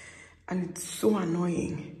is. And it's so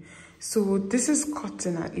annoying. So this is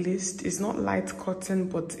cotton, at least. It's not light cotton,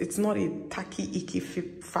 but it's not a tacky, icky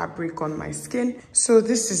fabric on my skin. So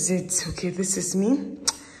this is it. Okay, this is me.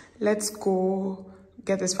 Let's go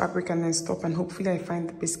get this fabric and then stop, and hopefully I find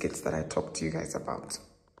the biscuits that I talked to you guys about.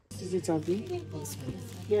 Is it Abby?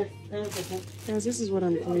 Yeah. Guys, this is what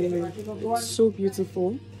I'm wearing. It's so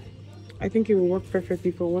beautiful. I think it will work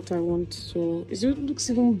perfectly for what I want. So it looks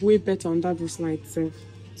even way better under this light. So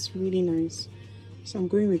it's really nice. So I'm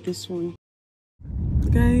going with this one.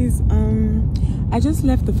 Guys, I just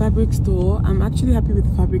left the fabric store. I'm actually happy with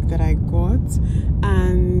the fabric that I got,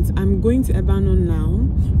 and I'm going to Ebano now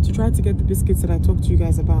to try to get the biscuits that I talked to you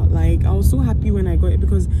guys about. Like, I was so happy when I got it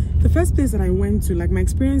because the first place that I went to, like, my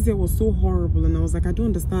experience there was so horrible, and I was like, I don't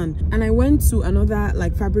understand. And I went to another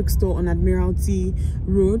like fabric store on Admiralty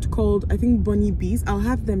Road called, I think, Bunny Bees. I'll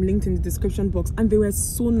have them linked in the description box, and they were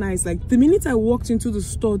so nice. Like, the minute I walked into the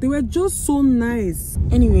store, they were just so nice.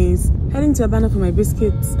 Anyways, heading to Ebano for my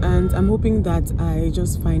biscuits, and I'm hoping that I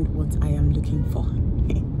just find what I am looking for.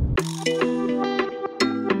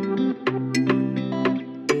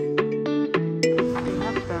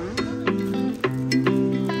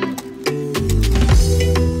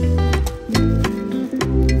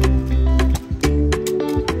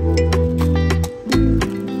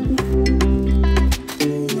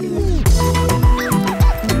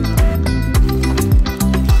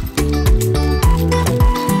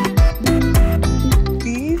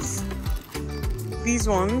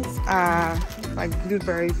 like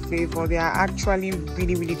blueberry flavor. They are actually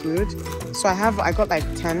really good. So I got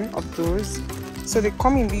like 10 of those. So they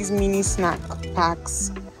come in these mini snack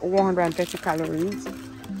packs, 130 calories,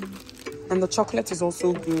 and the chocolate is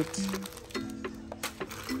also good.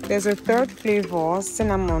 There's a third flavor,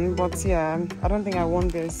 cinnamon, but yeah, I don't think I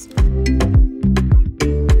want this.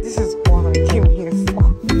 This is what I came here for.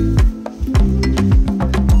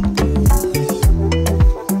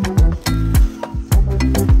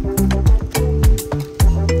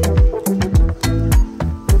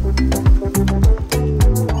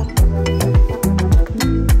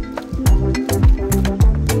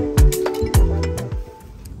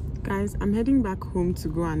 Guys, I'm heading back home to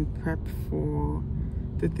go and prep for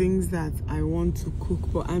the things that I want to cook,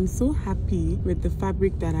 but I'm so happy with the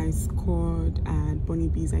fabric that I scored at Bunny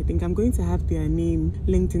Bees. I think I'm going to have their name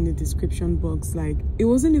linked in the description box. Like, it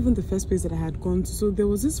wasn't even the first place that I had gone to. So there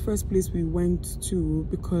was this first place we went to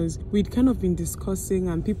because we'd kind of been discussing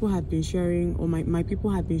and people had been sharing, or my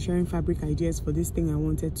people had been sharing fabric ideas for this thing I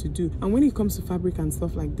wanted to do. And when it comes to fabric and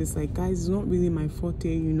stuff like this, like, guys, it's not really my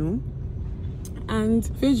forte, you know. And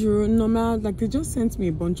Fejuru, normal, like, they just sent me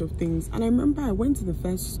a bunch of things. And I remember I went to the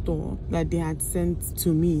first store that they had sent to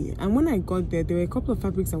me, and when I got there were a couple of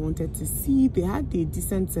fabrics I wanted to see. They had a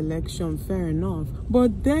decent selection, fair enough,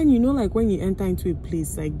 but then, you know, like when you enter into a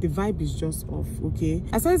place, like the vibe is just off. Okay,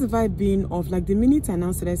 aside the vibe being off, like the minute I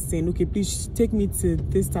now started saying, okay, please take me to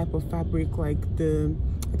this type of fabric, like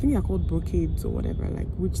I think they're called brocades or whatever, like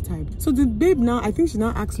which type. So the babe now, I think she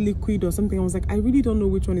now asked liquid or something. I was like, I really don't know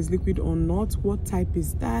which one is liquid or not. What type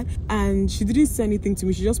is that? And she didn't say anything to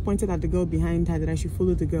me. She just pointed at the girl behind her that I should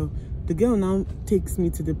follow the girl. The girl now takes me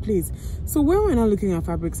to the place. So when we're now looking at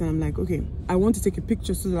fabrics, and I'm like, okay, I want to take a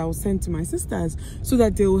picture so that I will send to my sisters so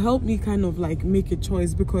that they will help me kind of like make a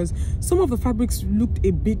choice, because some of the fabrics looked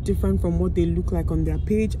a bit different from what they look like on their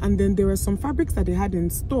page, and then there were some fabrics that they had in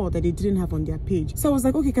store that they didn't have on their page. So I was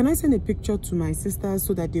like, okay, can I send a picture to my sisters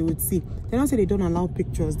so that they would see? Then I said they don't allow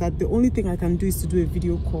pictures, that the only thing I can do is to do a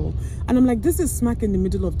video call. And I'm like, this is smack in the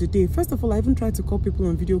middle of the day. First of all, I even tried to call people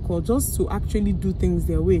on video call just to actually do things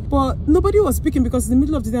their way, but nobody was speaking because in the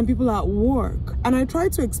middle of the day and people are at work. And I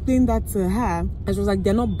tried to explain that to her, and she was like,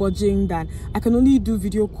 they're not budging, that I can only do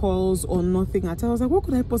video calls or nothing at all. I was like, what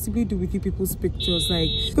could I possibly do with you people's pictures? Like,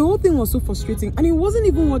 the whole thing was so frustrating, and it wasn't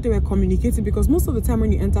even what they were communicating, because most of the time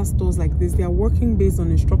when you enter stores like this, they are working based on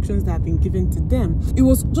instructions that have been given to them. It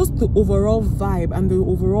was just the overall vibe and the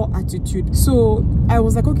overall attitude. So I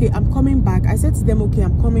was like, okay, I'm coming back. I said to them, okay,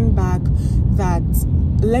 I'm coming back, that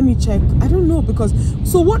let me check. I don't know, because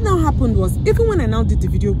so what now happened was, even when I now did the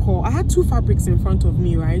video call, I had two fabrics in front of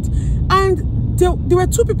me, right? And there were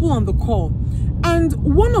two people on the call, and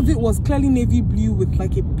one of it was clearly navy blue with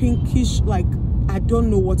like a pinkish, like, I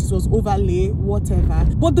don't know what it was, overlay, whatever.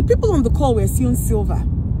 But the people on the call were seeing silver.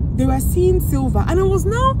 They were seeing silver, and I was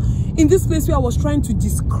now in this place where I was trying to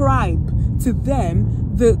describe to them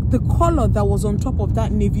the color that was on top of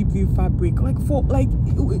that navy blue fabric. Like, for like,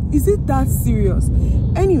 is it that serious?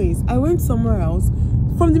 Anyways, I went somewhere else.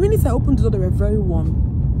 From the minute I opened the door, they were very warm.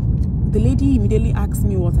 The lady immediately asked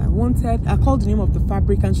me what I wanted. I called the name of the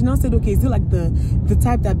fabric, and she now said, okay, is it like the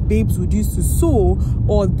type that babes would use to sew,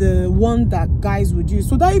 or the one that guys would use?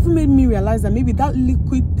 So that even made me realize that maybe that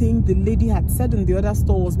liquid thing the lady had said in the other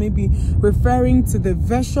store was maybe referring to the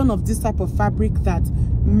version of this type of fabric that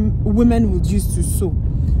women would use to sew.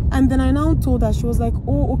 And then I now told her, she was like,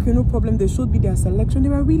 oh, okay, no problem. They showed me their selection. They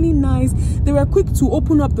were really nice. They were quick to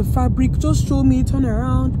open up the fabric, just show me, turn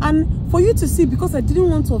around. And for you to see, because I didn't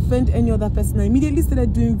want to offend any other person, I immediately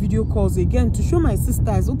started doing video calls again to show my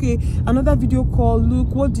sisters, okay, another video call,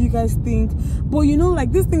 look, what do you guys think? But you know,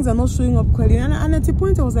 like, these things are not showing up clearly. And at a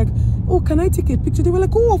point I was like, oh, can I take a picture? They were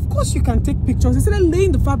like, oh, of course you can take pictures. They started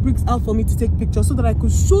laying the fabrics out for me to take pictures so that I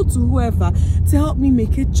could show to whoever to help me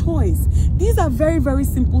make a choice. These are very, very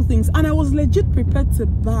simple things, and I was legit prepared to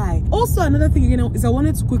buy. Also, another thing again is I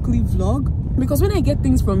wanted to quickly vlog, because when I get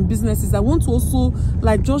things from businesses, I want to also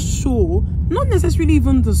like just show, not necessarily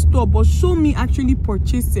even the store, but show me actually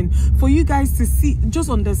purchasing, for you guys to see, just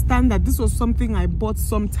understand that this was something I bought.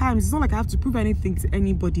 Sometimes it's not like I have to prove anything to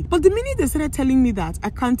anybody. But the minute they started telling me that I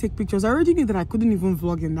can't take pictures, I already knew that I couldn't even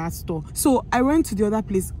vlog in that store. So I went to the other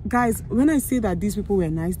place. Guys, when I say that these people were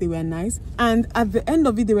nice, they were nice. And at the end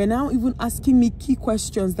of it, they were now even asking me key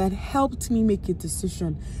questions that helped me make a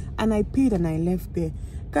decision. And I paid and I left there.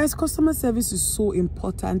 Guys, customer service is so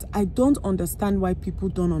important. I don't understand why people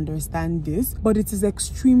don't understand this, but it is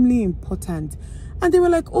extremely important. And they were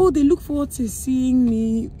like, oh, they look forward to seeing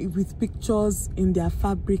me with pictures in their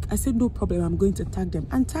fabric. I said, no problem, I'm going to tag them.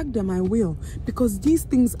 And tag them I will, because these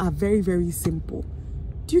things are very, very simple.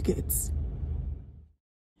 Do you get?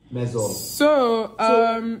 So,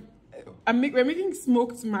 we're making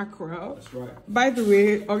smoked mackerel. That's right. By the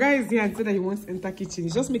way, Oga is here and said that he wants to enter kitchen.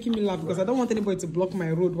 It's just making me laugh because I don't want anybody to block my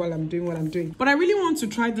road while I'm doing what I'm doing. But I really want to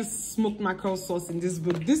try this smoked mackerel sauce in this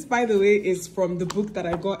book. This, by the way, is from the book that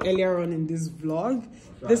I got earlier on in this vlog.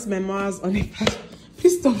 Right. This memoirs on a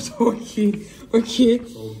Please stop talking, okay?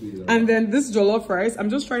 And then this jollof rice. I'm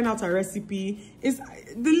just trying out a recipe.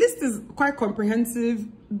 The list is quite comprehensive.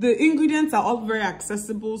 The ingredients are all very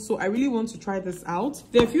accessible, so I really want to try this out.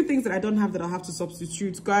 There are a few things that I don't have that I'll have to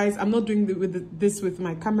substitute. Guys, I'm not doing this with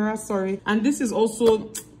my camera, sorry. And this is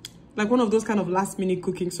also like one of those kind of last minute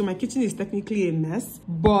cooking. So my kitchen is technically a mess,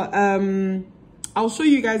 but I'll show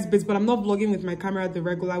you guys bits, but I'm not vlogging with my camera the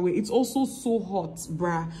regular way. It's also so hot,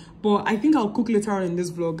 bruh. But I think I'll cook later on in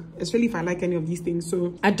this vlog, especially if I like any of these things.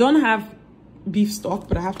 So I don't have beef stock,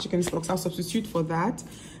 but I have chicken stock, so I'll substitute for that.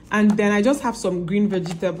 And then I just have some green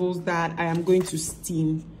vegetables that I am going to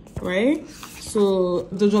steam, right? So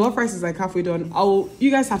the jollof rice is like halfway done.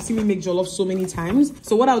 You guys have seen me make jollof so many times.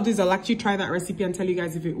 So what I'll do is I'll actually try that recipe and tell you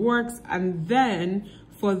guys if it works. And then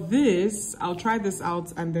for this, I'll try this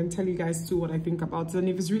out and then tell you guys too what I think about it. And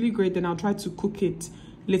if it's really great, then I'll try to cook it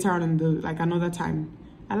later on in another time.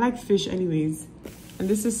 I like fish anyways. And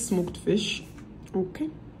this is smoked fish. Okay.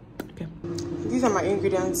 These are my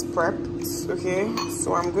ingredients prepped. Okay,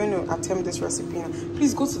 so I'm going to attempt this recipe now.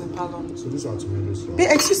 Please go to the parlor. So these are tomatoes.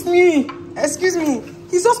 Hey, excuse me.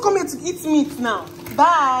 He's just come here to eat meat now.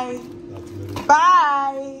 Bye.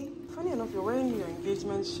 Bye. Funny enough, you're wearing your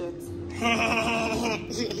engagement shirt.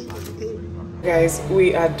 Guys,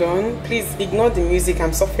 we are done. Please ignore the music.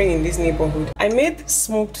 I'm suffering in this neighborhood. I made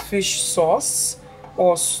smoked fish sauce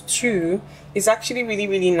or stew. It's actually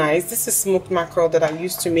really nice. This is smoked mackerel that I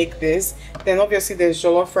used to make this. Then obviously there's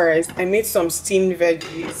jollof rice. I made some steamed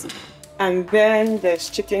veggies. And then there's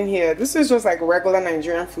chicken here. This is just like regular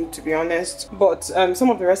Nigerian food, to be honest. But some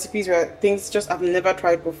of the recipes were things just I've never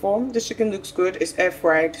tried before. This chicken looks good. It's air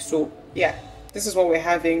fried. So yeah, this is what we're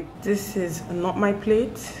having. This is not my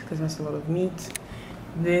plate because that's a lot of meat.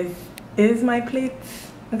 This is my plate.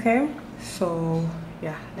 Okay, so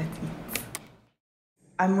yeah, let's eat.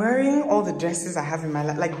 I'm wearing all the dresses I have in my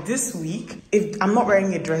life. Like this week, if I'm not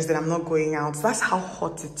wearing a dress, then I'm not going out. That's how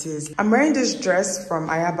hot it is. I'm wearing this dress from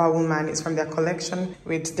Ayaba Woman. It's from their collection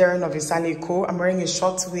with Darren of Isaleco. I'm wearing a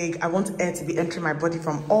short wig. I want air to be entering my body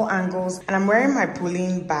from all angles. And I'm wearing my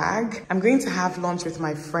Pauline bag. I'm going to have lunch with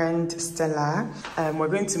my friend Stella. We're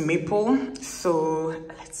going to Maple. So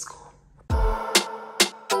let's go.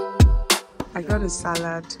 I got a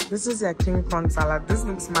salad. This is a king corn salad. This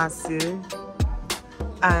looks massive.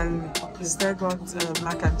 And instead got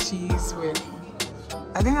mac and cheese with,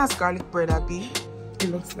 I think that's garlic bread, Abby. It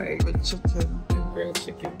looks like with chicken, grilled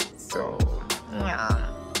chicken. So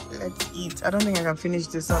yeah, let's eat. I don't think I can finish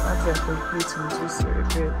this up. I have to complete and juice it a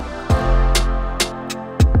bit.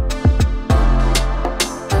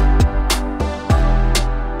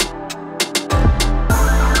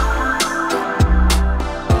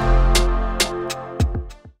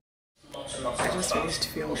 Finished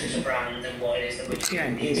filming Bertille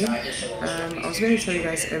and Umeh. I was going to tell you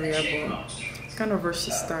guys earlier, but it's kind of rushed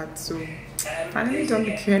to start, so finally done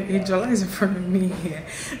the Q&A. Jola is in front of me here,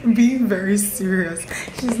 being very serious.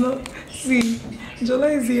 She's not. See, Jola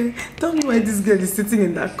is here. Tell me why this girl is sitting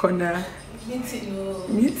in that corner.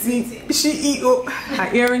 Meeting. Her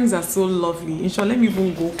earrings are so lovely. Inshallah, let me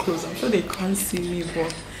even go close. I'm sure they can't see me,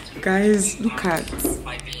 but guys, look at.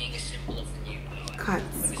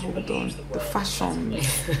 Hold on, the fashion.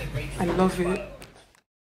 I love it.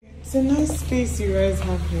 It's a nice space you guys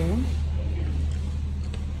have here.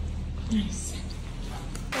 Nice.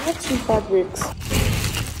 I have 2 fabrics.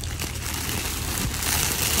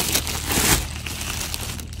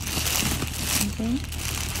 Okay.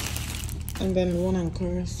 And then 1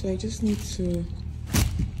 enquiries. So I just need to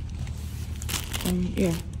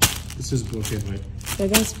yeah. This is brocade, right? So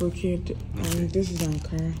that's brocade, and this is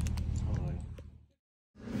enquiries.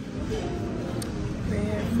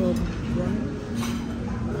 Brunch,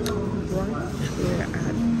 we're at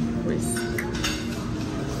Brisk.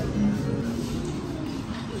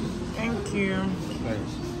 Thank you.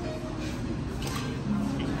 Thanks.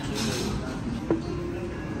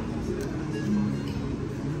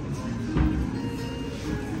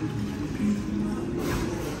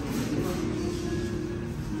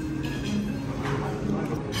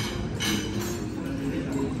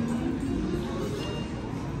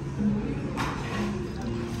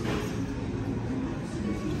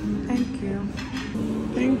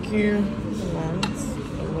 Thank you.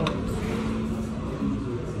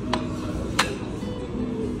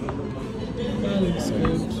 That looks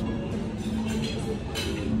good.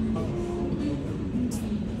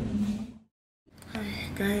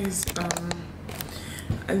 guys,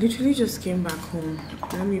 I literally just came back home.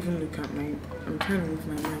 Let me even look at my, I'm trying to move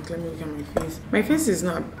my mic. Let me look at my face. My face is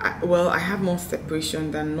not, well, I have more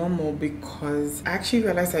separation than normal because I actually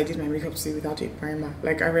realized I did my makeup today without a primer.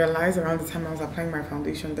 Like, I realized around the time I was applying my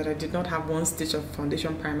foundation that I did not have one stitch of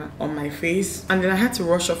foundation primer on my face, and then I had to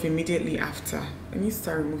rush off immediately after. I need to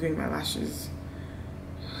start removing my lashes.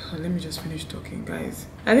 Let me just finish talking, guys.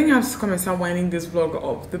 I think I have to come and start winding this vlog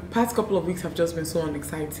up. The past couple of weeks have just been so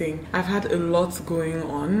unexciting. I've had a lot going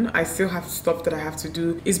on. I still have stuff that I have to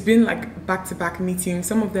do. It's been like back-to-back meetings,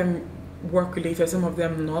 some of them work related, some of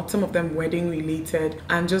them not, some of them wedding related,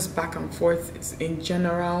 and just back and forth in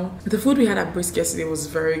general. The food we had at Brisk yesterday was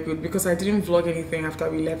very good because I didn't vlog anything after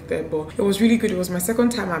we left there, but it was really good. It was my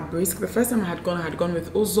second time at Brisk. The first time I had gone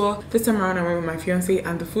with Ozo. This time around I went with my fiance,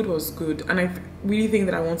 and the food was good, and I really think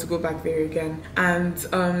that I want to go back there again. And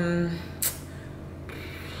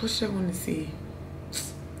what should I want to say,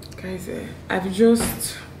 guys? I've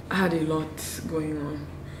just had a lot going on,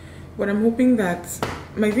 but I'm hoping that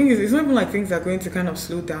my thing is, it's not even like things are going to kind of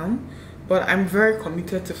slow down, but I'm very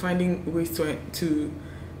committed to finding ways to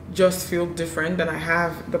just feel different than I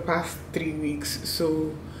have the past 3 weeks.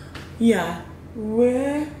 So yeah,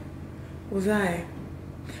 where was I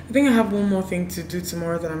think I have one more thing to do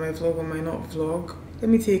tomorrow that I might vlog or might not vlog. Let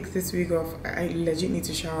me take this week off. I legit need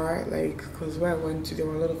to shower, like, because where I went to, there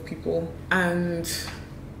were a lot of people, and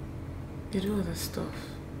they do other stuff.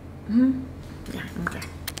 Yeah, okay.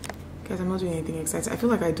 Guys, I'm not doing anything exciting. I feel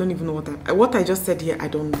like I don't even know what I just said here. I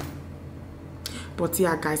don't know. But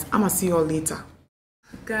yeah, guys, I'm gonna see you all later.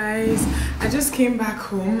 Guys, I just came back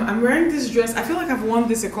home. I'm wearing this dress. I feel like I've worn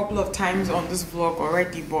this a couple of times on this vlog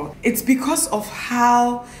already, but it's because of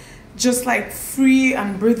how just like free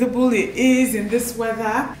and breathable it is in this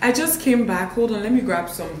weather. I just came back. Hold on, let me grab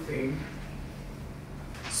something.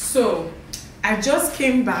 So I just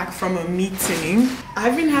came back from a meeting.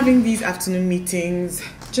 I've been having these afternoon meetings,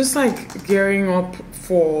 just like gearing up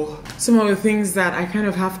for some of the things that I kind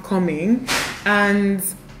of have coming, and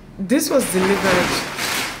this was delivered.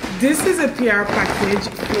 This is a PR package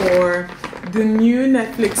for the new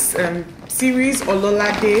Netflix series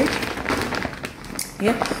Ololade.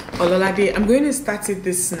 Yeah, Ololade. I'm going to start it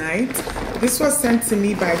this night. This was sent to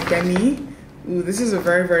me by Demi. Ooh, this is a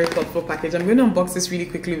very, very thoughtful package. I'm going to unbox this really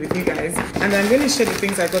quickly with you guys, and I'm going to share the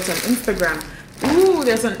things I got on Instagram. Ooh,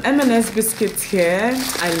 there's an M&S biscuit here.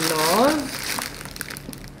 I love.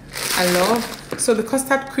 So the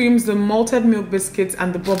custard creams, the malted milk biscuits,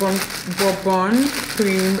 and the bourbon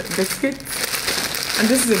cream biscuits. And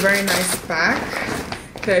this is a very nice pack.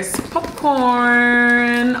 There's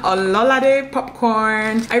popcorn, Ololade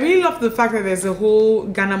popcorn. I really love the fact that there's a whole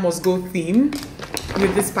Ghana must go theme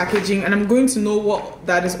with this packaging, and I'm going to know what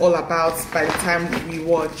that is all about by the time we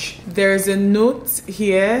watch. There's a note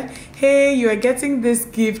here. Hey, you are getting this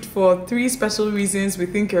gift for 3 special reasons. We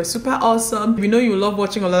think you're super awesome. We know you love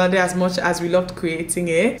watching Ololade as much as we loved creating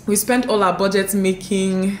it. We spent all our budgets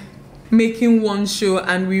making one show,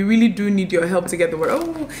 and we really do need your help to get the word.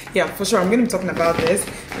 Oh yeah, for sure, I'm going to be talking about this.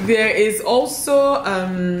 There is also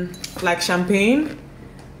like champagne,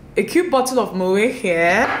 a cute bottle of Umeh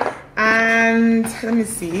here, and let me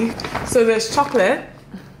see, so there's chocolate,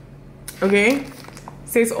 okay, it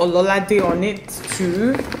says Ololade on it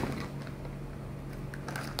too.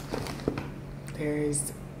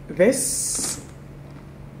 There's this,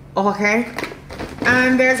 okay,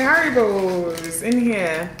 and there's Haribos in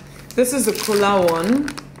here. This is the cola one.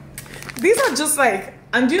 These are just like,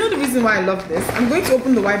 and do you know the reason why I love this? I'm going to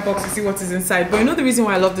open the white box to see what is inside, but you know the reason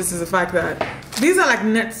why I love this is the fact that these are like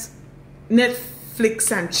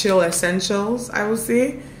Netflix and chill essentials, I would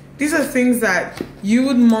say. These are things that you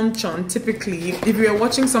would munch on typically if you were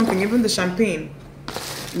watching something, even the champagne.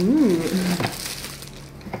 Ooh.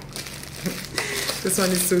 This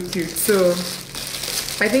one is so cute. So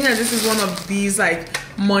I think that this is one of these like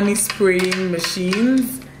money spraying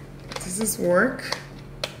machines. Does this work?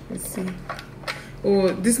 Let's see. Oh,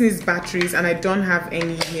 this needs batteries, and I don't have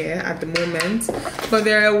any here at the moment, but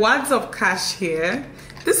there are wads of cash here.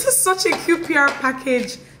 This is such a cute PR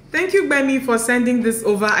package. Thank you, Benny, for sending this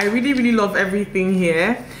over. I really, really love everything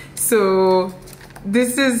here. So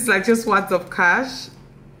this is like just wads of cash.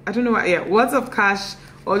 I don't know what, yeah, wads of cash,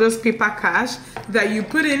 or just paper cash that you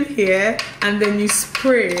put in here and then you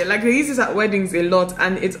spray. Like they use this at weddings a lot,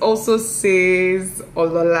 and it also says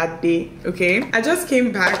Ololade. Okay, I just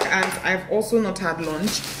came back and I've also not had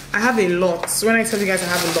lunch. I have a lot. So when I tell you guys I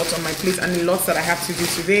have a lot on my plate and a lot that I have to do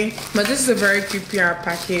today, but this is a very cute PR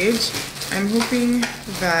package. I'm hoping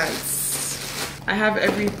that I have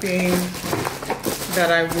everything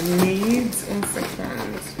that I would need. 1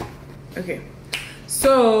 second. Okay.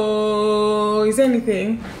 So is there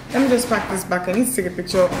anything? Let me just pack this back. I need to take a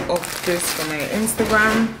picture of this for my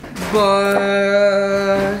Instagram.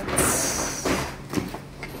 But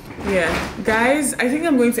yeah, guys, I think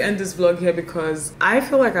I'm going to end this vlog here because I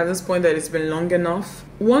feel like at this point that it's been long enough.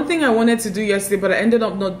 One thing I wanted to do yesterday, but I ended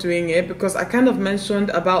up not doing it because I kind of mentioned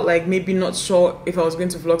about like maybe not sure if I was going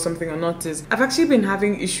to vlog something or not, is I've actually been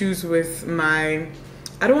having issues with my,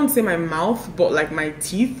 I don't want to say my mouth, but like my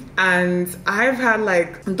teeth. And I've had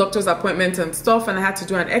like doctor's appointments and stuff, and I had to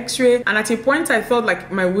do an x-ray. And at a point I felt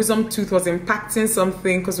like my wisdom tooth was impacting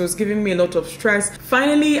something because it was giving me a lot of stress.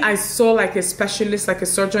 Finally, I saw like a specialist, like a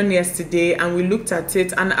surgeon yesterday, and we looked at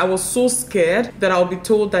it, and I was so scared that I'll be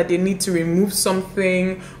told that they need to remove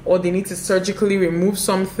something, or they need to surgically remove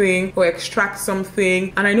something or extract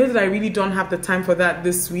something. And I know that I really don't have the time for that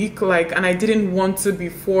this week, like, and I didn't want to be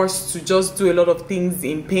forced to just do a lot of things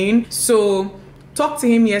in pain. So talked to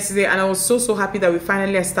him yesterday, and I was so happy that we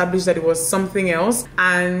finally established that it was something else.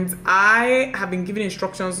 And I have been given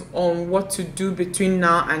instructions on what to do between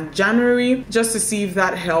now and January, just to see if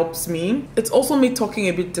that helps me. It's also made talking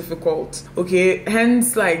a bit difficult, okay,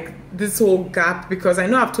 hence like this whole gap, because I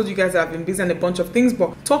know I've told you guys that I've been busy on a bunch of things,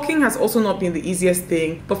 but talking has also not been the easiest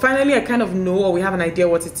thing. But finally I kind of know, or we have an idea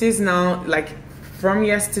what it is now, like from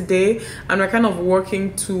yesterday, and we're kind of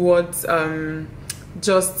working towards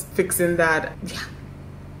just fixing that. Yeah,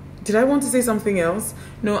 did I want to say something else?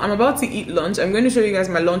 No, I'm about to eat lunch. I'm going to show you guys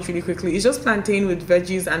my lunch really quickly. It's just plantain with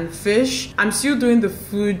veggies and fish. I'm still doing the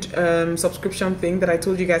food subscription thing that I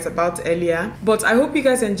told you guys about earlier. But I hope you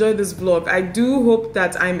guys enjoyed this vlog. I do hope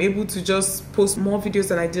that I'm able to just post more videos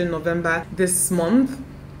than I did in November this month.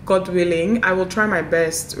 God willing, I will try my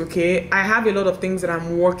best, okay? I have a lot of things that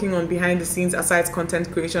I'm working on behind the scenes aside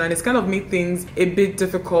content creation, and it's kind of made things a bit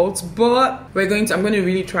difficult, but I'm going to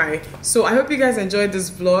really try. So I hope you guys enjoyed this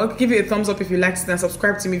vlog. Give it a thumbs up if you liked it, and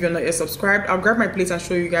subscribe to me if you're not yet subscribed. I'll grab my plate and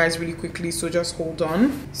show you guys really quickly, so just hold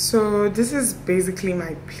on. So this is basically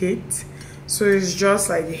my plate. So it's just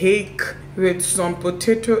like hake with some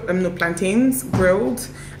plantains grilled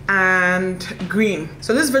and green.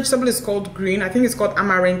 So this vegetable is called green. I think it's called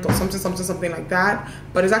amaranth or something like that,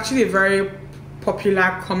 but it's actually a very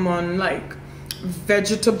popular, common like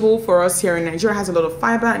vegetable for us here in Nigeria. It has a lot of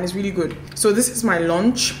fiber and it's really good. So this is my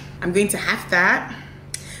lunch. I'm going to have that,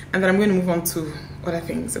 and then I'm going to move on to other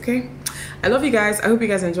things, okay? I love you guys. I hope you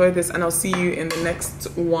guys enjoyed this, and I'll see you in the next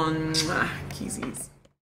one. Kisses.